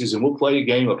recession cases, and we'll play a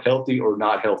game of healthy or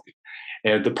not healthy.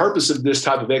 And the purpose of this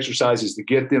type of exercise is to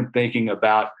get them thinking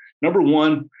about, number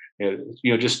one,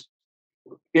 just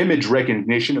image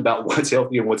recognition about what's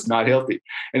healthy and what's not healthy.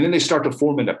 And then they start to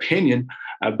form an opinion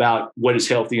about what is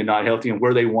healthy and not healthy and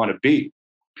where they want to be.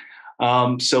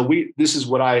 This is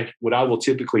what I will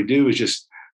typically do is just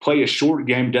play a short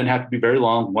game. Doesn't have to be very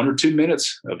long, 1 or 2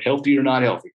 minutes of healthy or not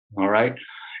healthy. All right.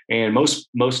 And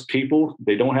most people,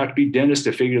 they don't have to be dentists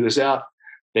to figure this out.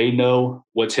 They know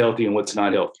what's healthy and what's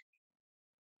not healthy.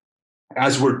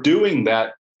 As we're doing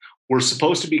that, we're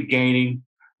supposed to be gaining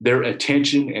their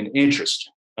attention and interest.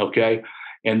 Okay.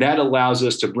 And that allows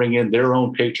us to bring in their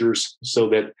own pictures so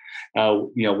that,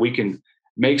 we can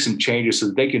make some changes so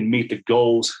that they can meet the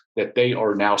goals that they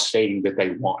are now stating that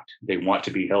they want. They want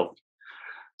to be healthy.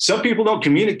 Some people don't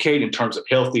communicate in terms of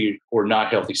healthy or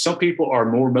not healthy. Some people are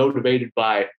more motivated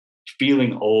by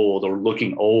feeling old or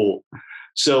looking old.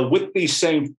 So with these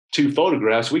same two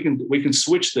photographs, we can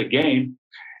switch the game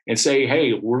and say,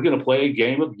 hey, we're going to play a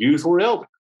game of youth or elder.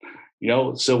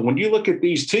 So when you look at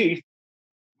these teeth,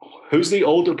 who's the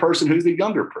older person? Who's the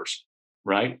younger person,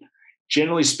 right?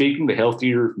 Generally speaking, the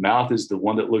healthier mouth is the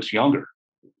one that looks younger.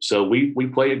 So we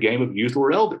play a game of youth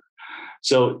or elder.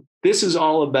 So this is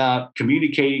all about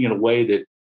communicating in a way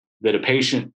that a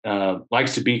patient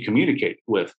likes to be communicated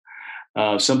with.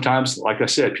 Sometimes, like I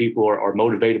said, people are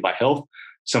motivated by health.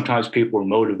 Sometimes people are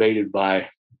motivated by,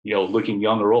 looking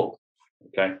young or old.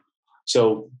 Okay.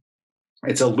 So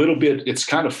it's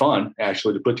kind of fun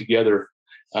actually to put together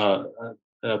a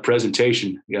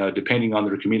presentation, depending on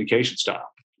their communication style.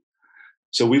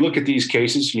 So we look at these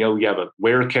cases, we have a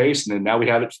wear case, and then now we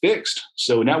have it fixed.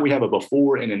 So now we have a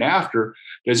before and an after.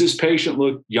 Does this patient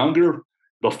look younger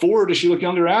before, or does she look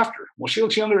younger after? Well, she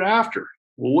looks younger after.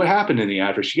 Well, what happened in the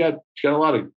after? She got a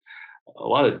lot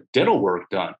of dental work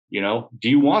done. Do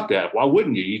you want that? Why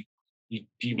wouldn't you? Do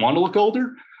you want to look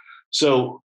older?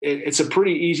 So it's a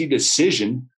pretty easy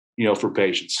decision, for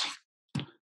patients.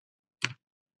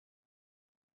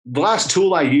 The last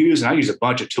tool I use, and I use a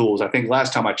bunch of tools. I think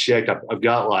last time I checked, I've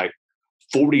got like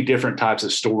 40 different types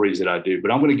of stories that I do,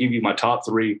 but I'm going to give you my top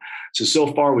 3.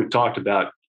 So far we've talked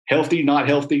about healthy, not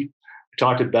healthy. We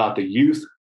talked about the youth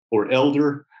or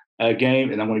elder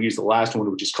game, and I'm going to use the last one,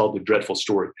 which is called the dreadful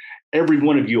story. Every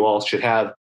one of you all should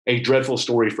have a dreadful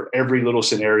story for every little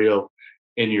scenario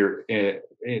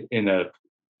in a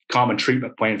common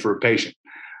treatment plan for a patient.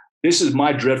 This is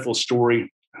my dreadful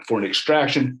story for an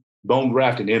extraction, bone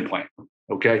graft, and implant.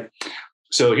 Okay.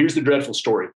 So here's the dreadful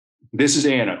story. This is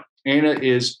Anna. Anna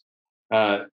is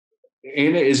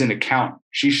an accountant.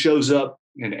 She shows up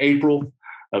in April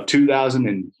of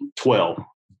 2012.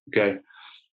 Okay.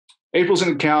 Anna's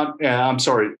an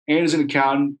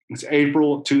accountant. It's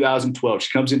April 2012.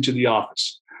 She comes into the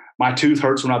office. My tooth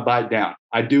hurts when I bite down.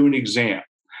 I do an exam.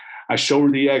 I show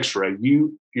her the x-ray.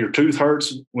 Your tooth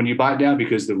hurts when you bite down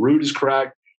because the root is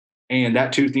cracked and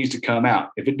that tooth needs to come out.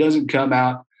 If it doesn't come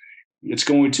out, it's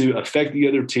going to affect the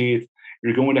other teeth.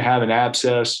 You're going to have an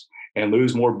abscess and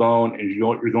lose more bone, and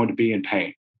you're going to be in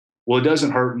pain. Well, it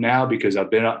doesn't hurt now because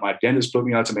my dentist put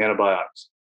me on some antibiotics.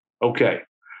 Okay.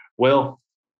 Well,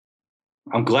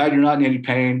 I'm glad you're not in any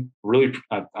pain. Really,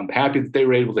 I'm happy that they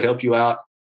were able to help you out,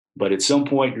 but at some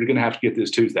point you're going to have to get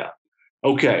this tooth out.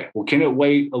 Okay. Well, can it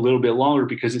wait a little bit longer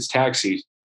because it's tax season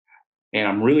and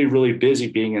I'm really, really busy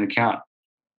being an accountant?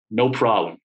 No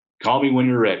problem. Call me when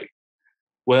you're ready.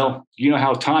 Well, you know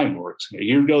how time works. A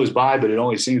year goes by, but it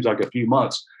only seems like a few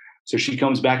months. So she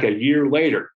comes back a year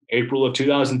later, April of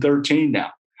 2013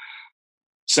 now.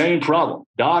 Same problem.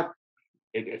 Doc,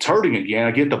 it's hurting again.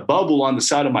 I get the bubble on the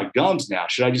side of my gums now.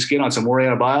 Should I just get on some more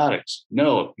antibiotics?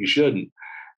 No, you shouldn't.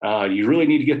 You really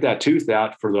need to get that tooth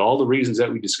out for all the reasons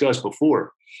that we discussed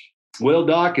before. Well,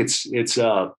 Doc, it's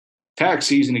tax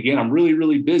season again. I'm really,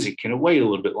 really busy. Can it wait a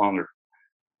little bit longer?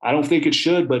 I don't think it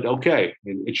should, but okay,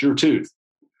 it's your tooth.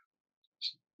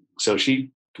 So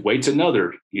she waits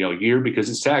another, year because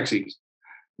it's tax season.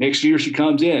 Next year she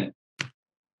comes in.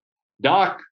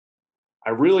 Doc, I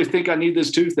really think I need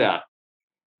this tooth out.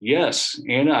 Yes,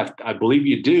 Anna, I believe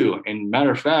you do. And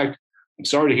matter of fact, I'm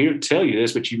sorry to tell you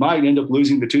this, but you might end up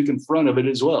losing the tooth in front of it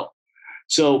as well.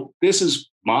 So this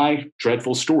is my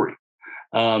dreadful story.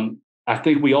 I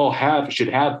think we all should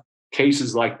have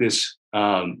cases like this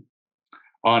on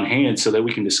hand so that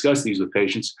we can discuss these with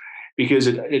patients, because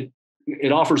it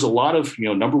offers a lot of,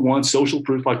 number one, social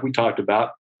proof, like we talked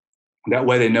about. That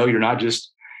way they know you're not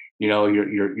just,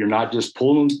 you're not just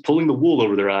pulling the wool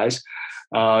over their eyes.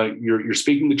 You're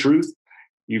speaking the truth.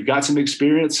 You've got some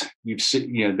experience.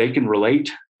 They can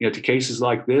relate, to cases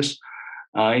like this.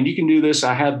 And you can do this.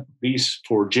 I have these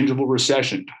for gingival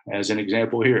recession as an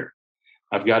example here.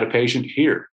 I've got a patient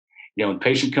here. When the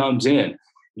patient comes in,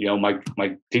 my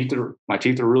teeth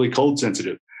are really cold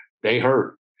sensitive. They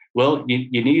hurt. Well,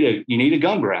 you need a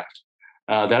gum graft.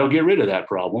 That'll get rid of that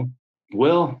problem.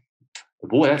 Well,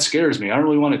 boy, that scares me. I don't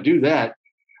really want to do that.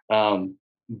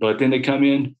 But then they come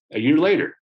in a year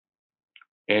later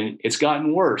and it's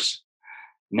gotten worse.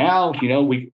 Now,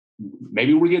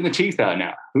 maybe we're getting the teeth out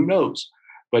now. Who knows?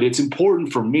 But it's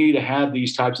important for me to have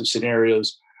these types of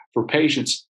scenarios for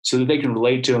patients so that they can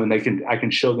relate to them and I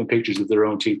can show them pictures of their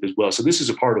own teeth as well. So this is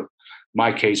a part of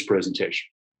my case presentation.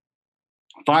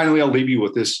 Finally, I'll leave you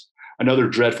with another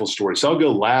dreadful story. So I'll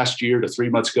go last year to 3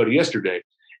 months ago to yesterday,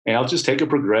 and I'll just take a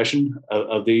progression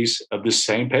of this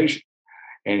same patient.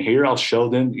 And here I'll show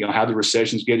them, how the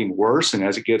recession is getting worse. And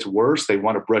as it gets worse, they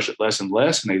want to brush it less and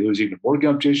less, and they lose even more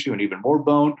gum tissue and even more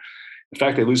bone. In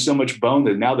fact, they lose so much bone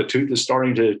that now the tooth is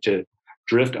starting to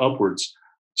drift upwards.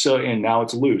 And now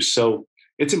it's loose. So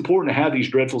it's important to have these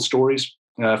dreadful stories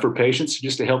for patients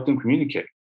just to help them communicate.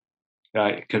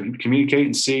 Communicate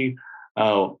and see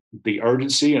the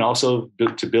urgency, and also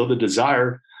to build a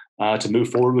desire to move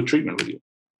forward with treatment with you.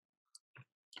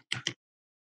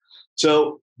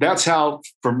 So that's how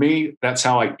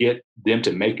I get them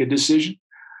to make a decision,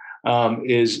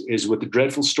 is with the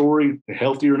dreadful story,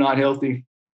 healthy or not healthy,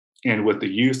 and with the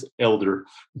youth elder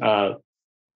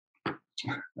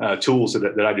tools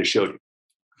that I just showed you.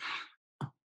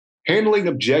 Handling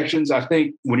objections, I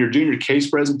think when you're doing your case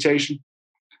presentation,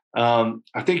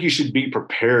 I think you should be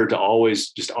prepared to always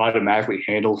just automatically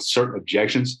handle certain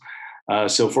objections.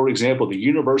 So, for example, the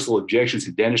universal objections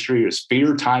in dentistry is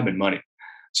fear, time, and money.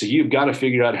 So you've got to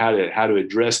figure out how to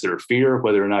address their fear,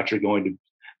 whether or not you're going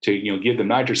to give them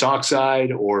nitrous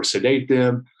oxide or sedate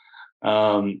them,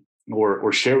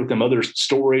 or share with them other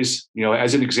stories.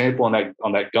 As an example,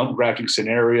 on that gum grafting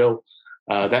scenario,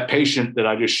 that patient that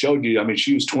I just showed you,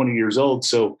 she was 20 years old.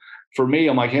 So for me,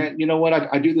 I'm like, hey, you know what?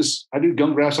 I do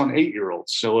gum grafts on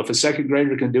 8-year-olds. So if a second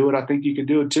grader can do it, I think you can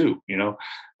do it too.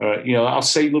 I'll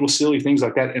say little silly things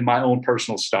like that in my own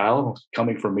personal style.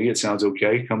 Coming from me, it sounds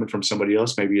okay. Coming from somebody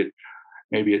else, maybe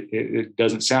it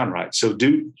doesn't sound right. So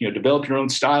develop your own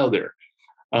style there.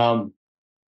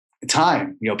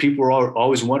 Time, people are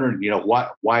always wondering,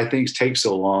 why things take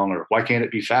so long, or why can't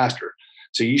it be faster?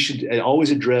 So you should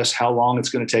always address how long it's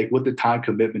going to take, what the time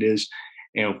commitment is,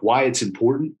 and why it's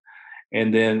important.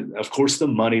 And then, of course, the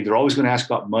money. They're always going to ask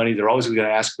about money. They're always going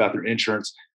to ask about their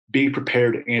insurance. Be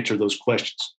prepared to answer those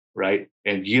questions, right?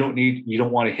 And you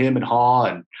don't want to hem and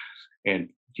haw and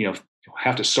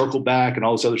have to circle back and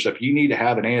all this other stuff. You need to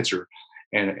have an answer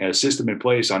and a system in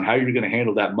place on how you're going to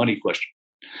handle that money question.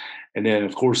 And then,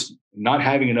 of course, not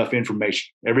having enough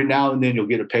information. Every now and then you'll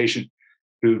get a patient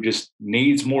who just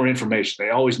needs more information.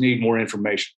 They always need more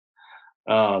information.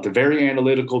 They're very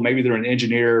analytical. Maybe they're an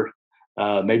engineer.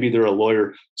 Maybe they're a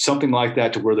lawyer, something like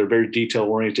that, to where they're very detail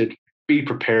oriented. Be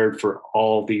prepared for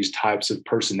all these types of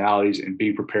personalities and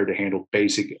be prepared to handle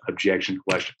basic objection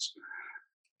questions.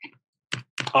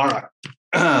 All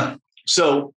right.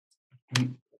 So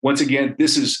once again,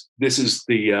 this is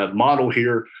the model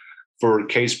here for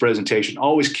case presentation.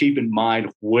 Always keep in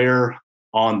mind where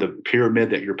on the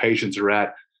pyramid that your patients are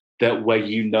at. That way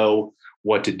you know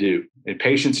what to do. And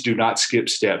patients do not skip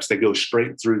steps. They go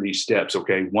straight through these steps,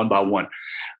 okay, one by one.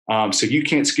 So you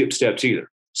can't skip steps either.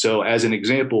 So as an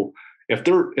example, if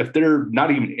they're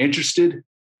not even interested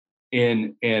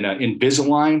in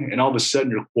Invisalign, and all of a sudden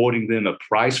you're quoting them a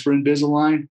price for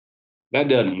Invisalign, that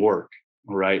doesn't work,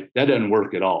 right? That doesn't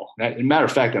work at all. As a matter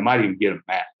of fact, that might even get them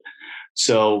mad.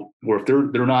 So, or if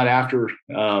they're not after,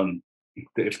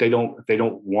 if they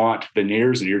don't want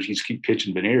veneers, and you just keep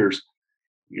pitching veneers,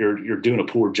 you're doing a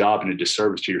poor job and a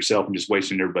disservice to yourself and just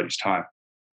wasting everybody's time.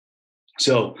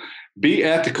 So be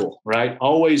ethical, right?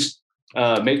 Always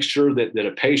make sure that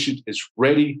a patient is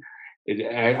ready.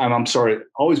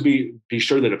 Always be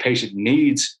sure that a patient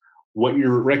needs what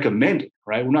you're recommending,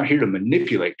 right? We're not here to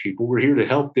manipulate people. We're here to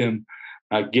help them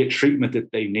get treatment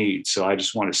that they need. So I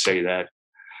just want to say that.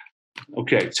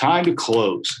 Okay, time to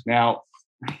close. Now,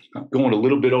 I'm going a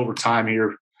little bit over time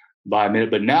here by a minute,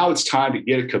 but now it's time to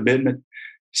get a commitment,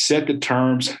 set the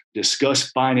terms, discuss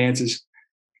finances,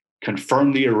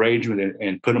 confirm the arrangement,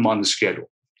 and put them on the schedule.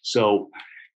 So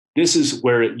this is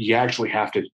where you actually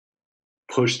have to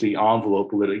push the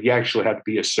envelope a little. You actually have to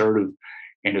be assertive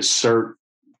and assert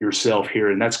yourself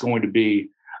here. And that's going to be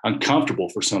uncomfortable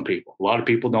for some people. A lot of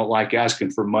people don't like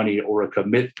asking for money or a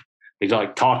commitment. They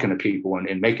like talking to people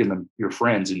and making them your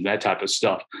friends and that type of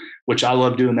stuff, which I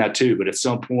love doing that too. But at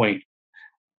some point,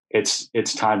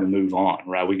 it's time to move on,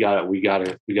 right? We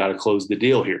gotta close the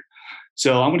deal here.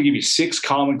 So I'm going to give you 6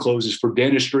 common closes for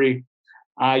dentistry.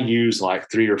 I use like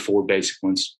 3 or 4 basic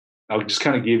ones. I'll just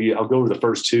kind of I'll go over the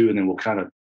first 2 and then we'll kind of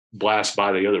blast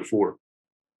by the other 4.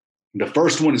 The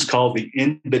first one is called the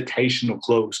invitational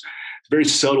close. It's very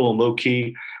subtle and low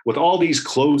key. With all these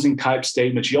closing type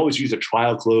statements, you always use a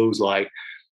trial close like,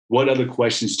 what other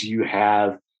questions do you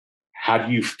have? How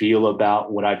do you feel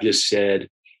about what I just said?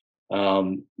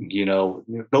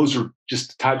 Those are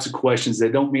just types of questions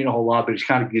that don't mean a whole lot, but it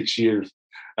kind of gets you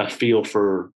a feel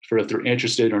for if they're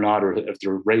interested or not, or if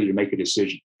they're ready to make a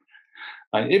decision.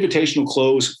 An invitational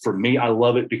close, for me, I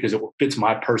love it because it fits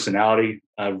my personality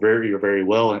very, very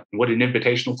well. And what an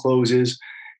invitational close is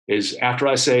after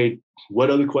I say, what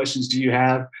other questions do you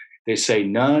have? They say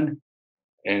none.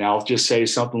 And I'll just say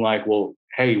something like, well,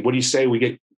 hey, what do you say we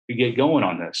get going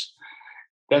on this?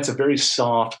 That's a very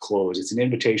soft close. It's an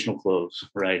invitational close,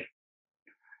 right?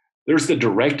 There's the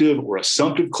directive or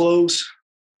assumptive close.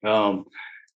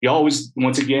 You always,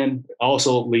 once again,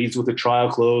 also leads with a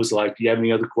trial close. Like, do you have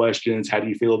any other questions? How do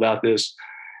you feel about this?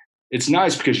 It's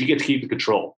nice because you get to keep the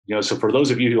control. So for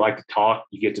those of you who like to talk,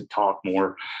 you get to talk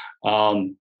more.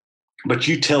 But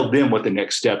you tell them what the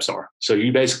next steps are. So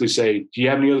you basically say, do you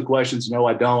have any other questions? No,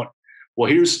 I don't. Well,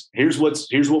 here's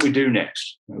what we do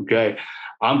next. Okay.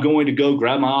 I'm going to go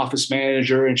grab my office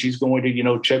manager and she's going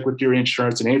to, check with your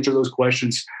insurance and answer those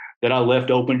questions that I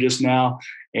left open just now.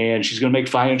 And she's going to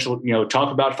make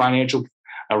talk about financial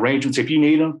arrangements if you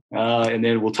need them. And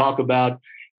then we'll talk about,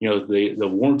 the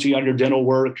warranty on your dental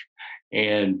work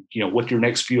and, what your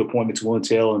next few appointments will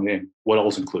entail and then what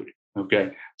else included.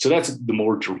 Okay. So that's the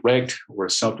more direct or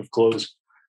assumptive close.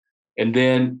 And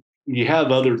then you have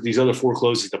these other four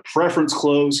closes, the preference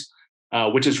close,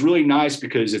 which is really nice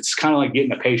because it's kind of like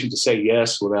getting a patient to say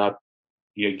yes without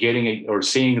getting it or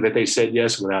seeing that they said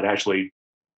yes without actually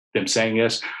them saying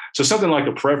yes. So something like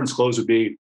a preference close would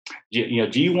be, do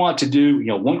you want to do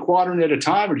one quadrant at a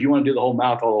time, or do you want to do the whole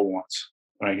mouth all at once?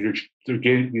 Right?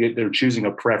 They're choosing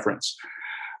a preference.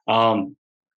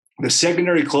 The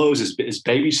secondary close is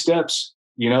baby steps.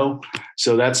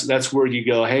 So that's where you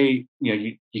go, hey,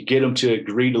 you get them to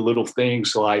agree to little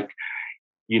things like,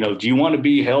 do you want to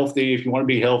be healthy? If you want to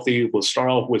be healthy, we'll start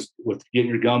off with getting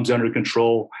your gums under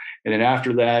control. And then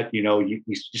after that, you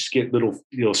just get little,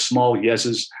 small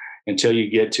yeses until you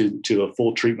get to a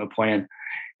full treatment plan.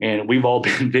 And we've all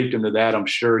been victim to that, I'm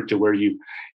sure, to where you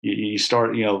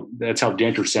start, that's how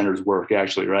denture centers work,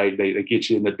 actually, right? They get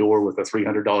you in the door with a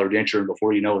 $300 denture, and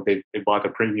before you know it, they bought the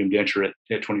premium denture at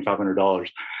 $2,500.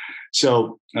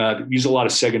 So use a lot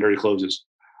of secondary closes.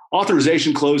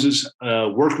 Authorization closes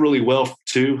work really well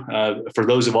too. For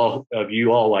those of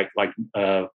you all like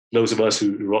those of us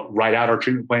who write out our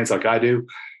treatment plans like I do.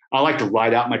 I like to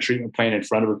write out my treatment plan in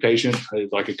front of a patient,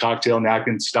 like a cocktail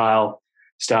napkin style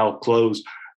close,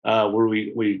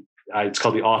 where it's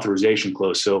called the authorization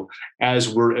close. So as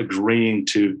we're agreeing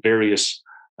to various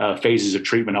phases of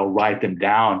treatment, I'll write them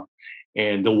down,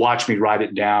 and they'll watch me write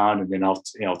it down, and then I'll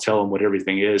tell them what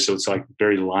everything is. So it's like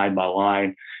very line by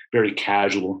line, very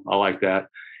casual. I like that.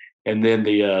 And then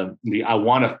the I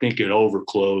want to think it over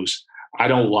close. I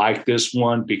don't like this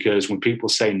one because when people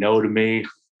say no to me,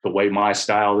 the way my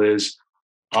style is,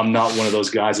 I'm not one of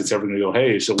those guys that's ever going to go,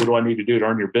 hey, so what do I need to do to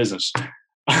earn your business?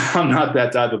 I'm not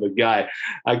that type of a guy.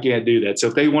 I can't do that. So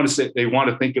if they want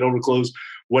to think it over close,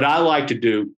 what I like to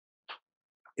do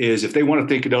is if they want to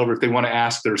think it over, if they want to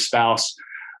ask their spouse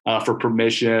for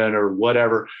permission or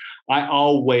whatever, I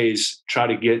always try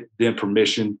to get their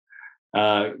permission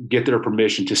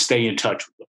to stay in touch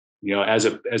with them. As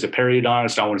a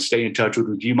periodontist, I want to stay in touch with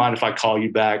them. Do you mind if I call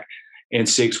you back in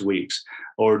 6 weeks?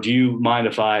 Or do you mind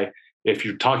if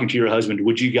you're talking to your husband,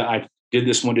 I did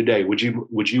this one today. Would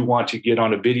you want to get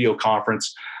on a video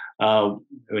conference,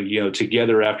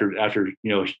 together after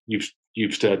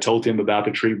you've told him about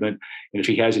the treatment, and if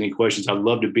he has any questions, I'd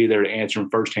love to be there to answer them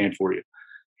firsthand for you.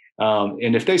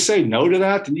 And if they say no to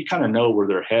that, then you kind of know where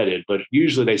they're headed. But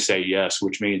usually they say yes,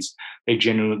 which means they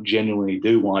genuinely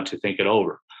do want to think it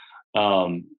over.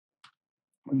 One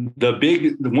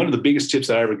of the biggest tips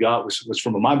that I ever got was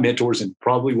from my mentors, and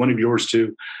probably one of yours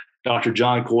too, Dr.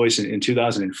 John Coyce in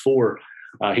 2004.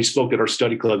 He spoke at our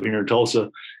study club here in Tulsa.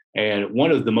 And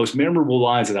one of the most memorable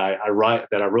lines that I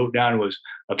wrote down was,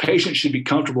 a patient should be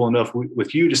comfortable enough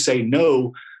with you to say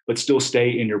no, but still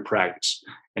stay in your practice.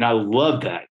 And I love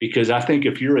that, because I think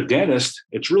if you're a dentist,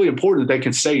 it's really important that they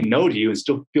can say no to you and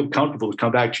still feel comfortable to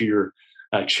come back to your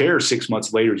chair 6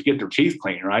 months later to get their teeth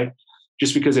clean, right?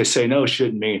 Just because they say no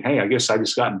shouldn't mean, hey, I guess I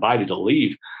just got invited to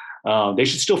leave. They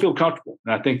should still feel comfortable.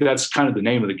 And I think that's kind of the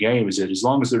name of the game, is that as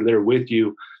long as they're there with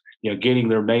you, getting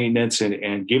their maintenance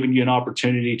and giving you an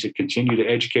opportunity to continue to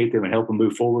educate them and help them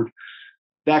move forward,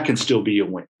 that can still be a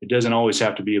win. It doesn't always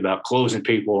have to be about closing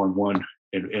people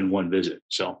in one visit.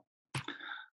 So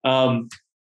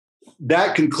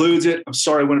that concludes it. I'm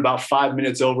sorry I went about 5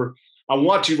 minutes over. I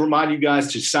want to remind you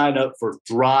guys to sign up for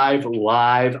Thrive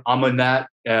Live. I'm on that,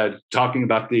 talking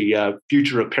about the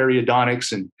future of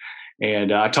periodontics,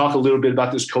 and I talk a little bit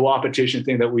about this co-opetition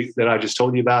thing that I just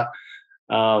told you about.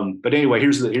 But anyway,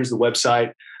 here's the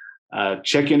website.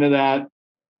 Check into that.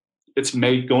 It's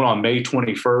going on May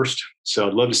 21st. So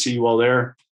I'd love to see you all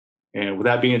there. And with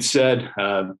that being said,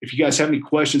 if you guys have any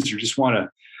questions or just want to,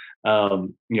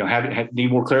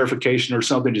 need more clarification or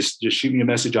something, just shoot me a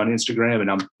message on Instagram,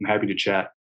 and I'm happy to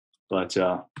chat. But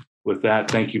with that,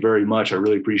 thank you very much. I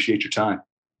really appreciate your time.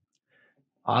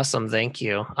 Awesome. Thank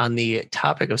you. On the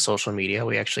topic of social media,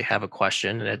 we actually have a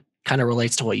question, and it kind of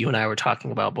relates to what you and I were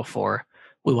talking about before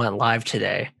we went live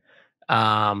today.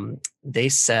 They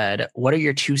said, what are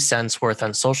your 2 cents worth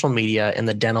on social media in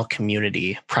the dental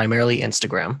community, primarily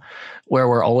Instagram, where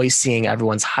we're always seeing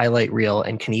everyone's highlight reel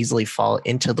and can easily fall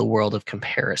into the world of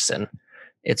comparison?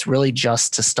 It's really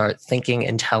just to start thinking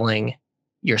and telling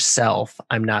yourself,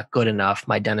 I'm not good enough.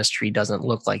 My dentistry doesn't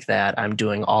look like that. I'm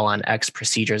doing all on X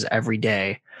procedures every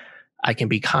day. I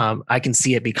can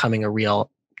see it becoming a real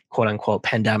quote unquote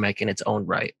pandemic in its own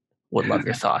right. Would love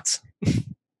your thoughts.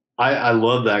 I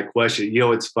love that question.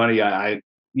 It's funny. I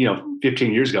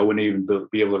 15 years ago, I wouldn't even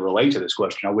be able to relate to this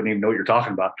question. I wouldn't even know what you're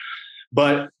talking about.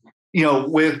 But,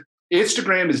 with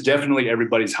Instagram is definitely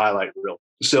everybody's highlight reel.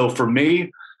 So for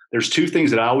me, there's 2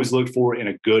 things that I always look for in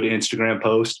a good Instagram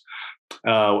post,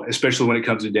 especially when it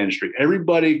comes to dentistry.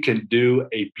 Everybody can do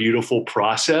a beautiful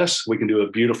process. We can do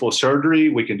a beautiful surgery.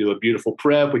 We can do a beautiful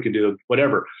prep. We can do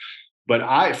whatever.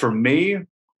 But for me,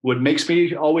 what makes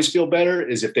me always feel better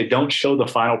is if they don't show the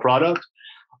final product,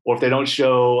 or if they don't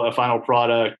show a final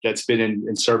product that's been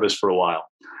in service for a while.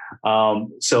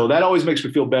 So that always makes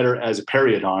me feel better as a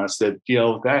periodontist that,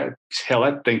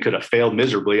 that thing could have failed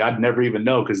miserably. I'd never even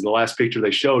know, because the last picture they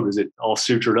showed was it all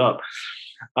sutured up.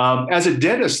 As a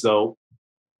dentist, though,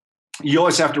 you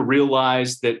always have to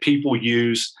realize that people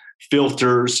use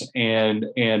filters and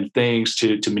things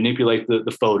to manipulate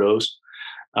the photos.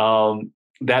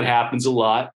 That happens a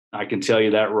lot. I can tell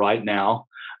you that right now.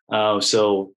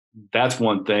 So that's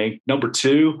one thing. Number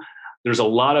 2, there's a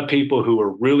lot of people who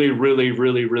are really, really,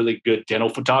 really, really good dental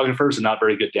photographers and not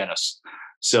very good dentists.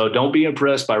 So don't be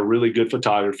impressed by really good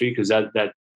photography, because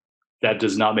that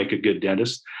does not make a good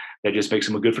dentist. That just makes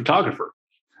them a good photographer.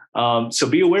 So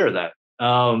be aware of that.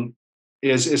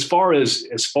 As far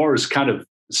as kind of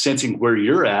sensing where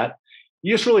you're at,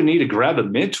 you just really need to grab a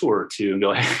mentor or 2 and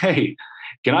go, hey,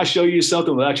 can I show you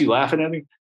something without you laughing at me?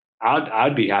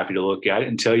 I'd be happy to look at it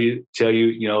and tell you,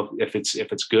 if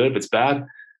it's good, if it's bad.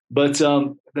 But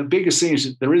the biggest thing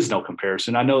is there is no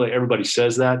comparison. I know that everybody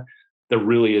says that. There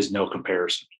really is no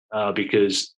comparison,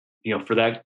 because for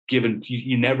that given,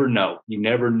 you never know. You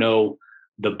never know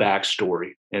the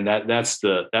backstory, and that's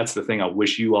the thing. I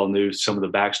wish you all knew some of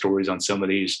the backstories on some of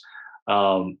these.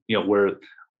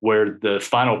 Where the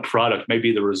final product may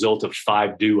be the result of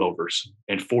 5 do-overs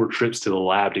and 4 trips to the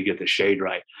lab to get the shade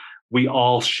right. We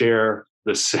all share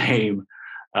the same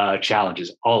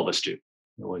challenges. All of us do.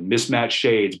 Mismatched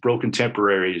shades, broken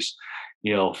temporaries,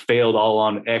 failed all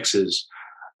on X's,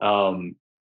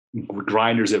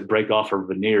 grinders that break off our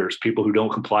veneers, people who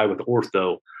don't comply with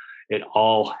ortho. It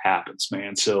all happens,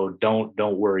 man. So don't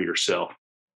worry yourself.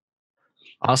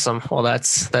 Awesome. Well,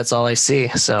 that's all I see.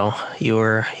 So you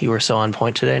were so on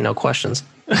point today. No questions.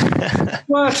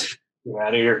 What? Get out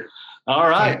of here. All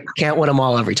right. Can't win them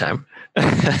all every time.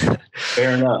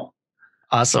 Fair enough.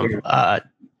 Awesome.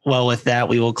 Well, with that,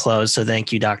 we will close. So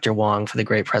thank you, Dr. Wong, for the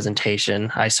great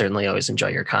presentation. I certainly always enjoy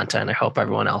your content. I hope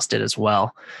everyone else did as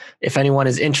well. If anyone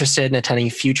is interested in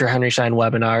attending future Henry Schein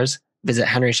webinars, visit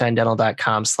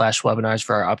henryscheindental.com/webinars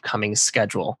for our upcoming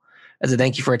schedule. As a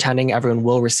thank you for attending, everyone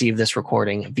will receive this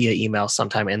recording via email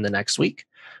sometime in the next week.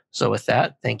 So with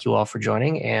that, thank you all for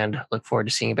joining, and look forward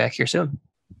to seeing you back here soon.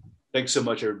 Thanks so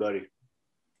much, everybody.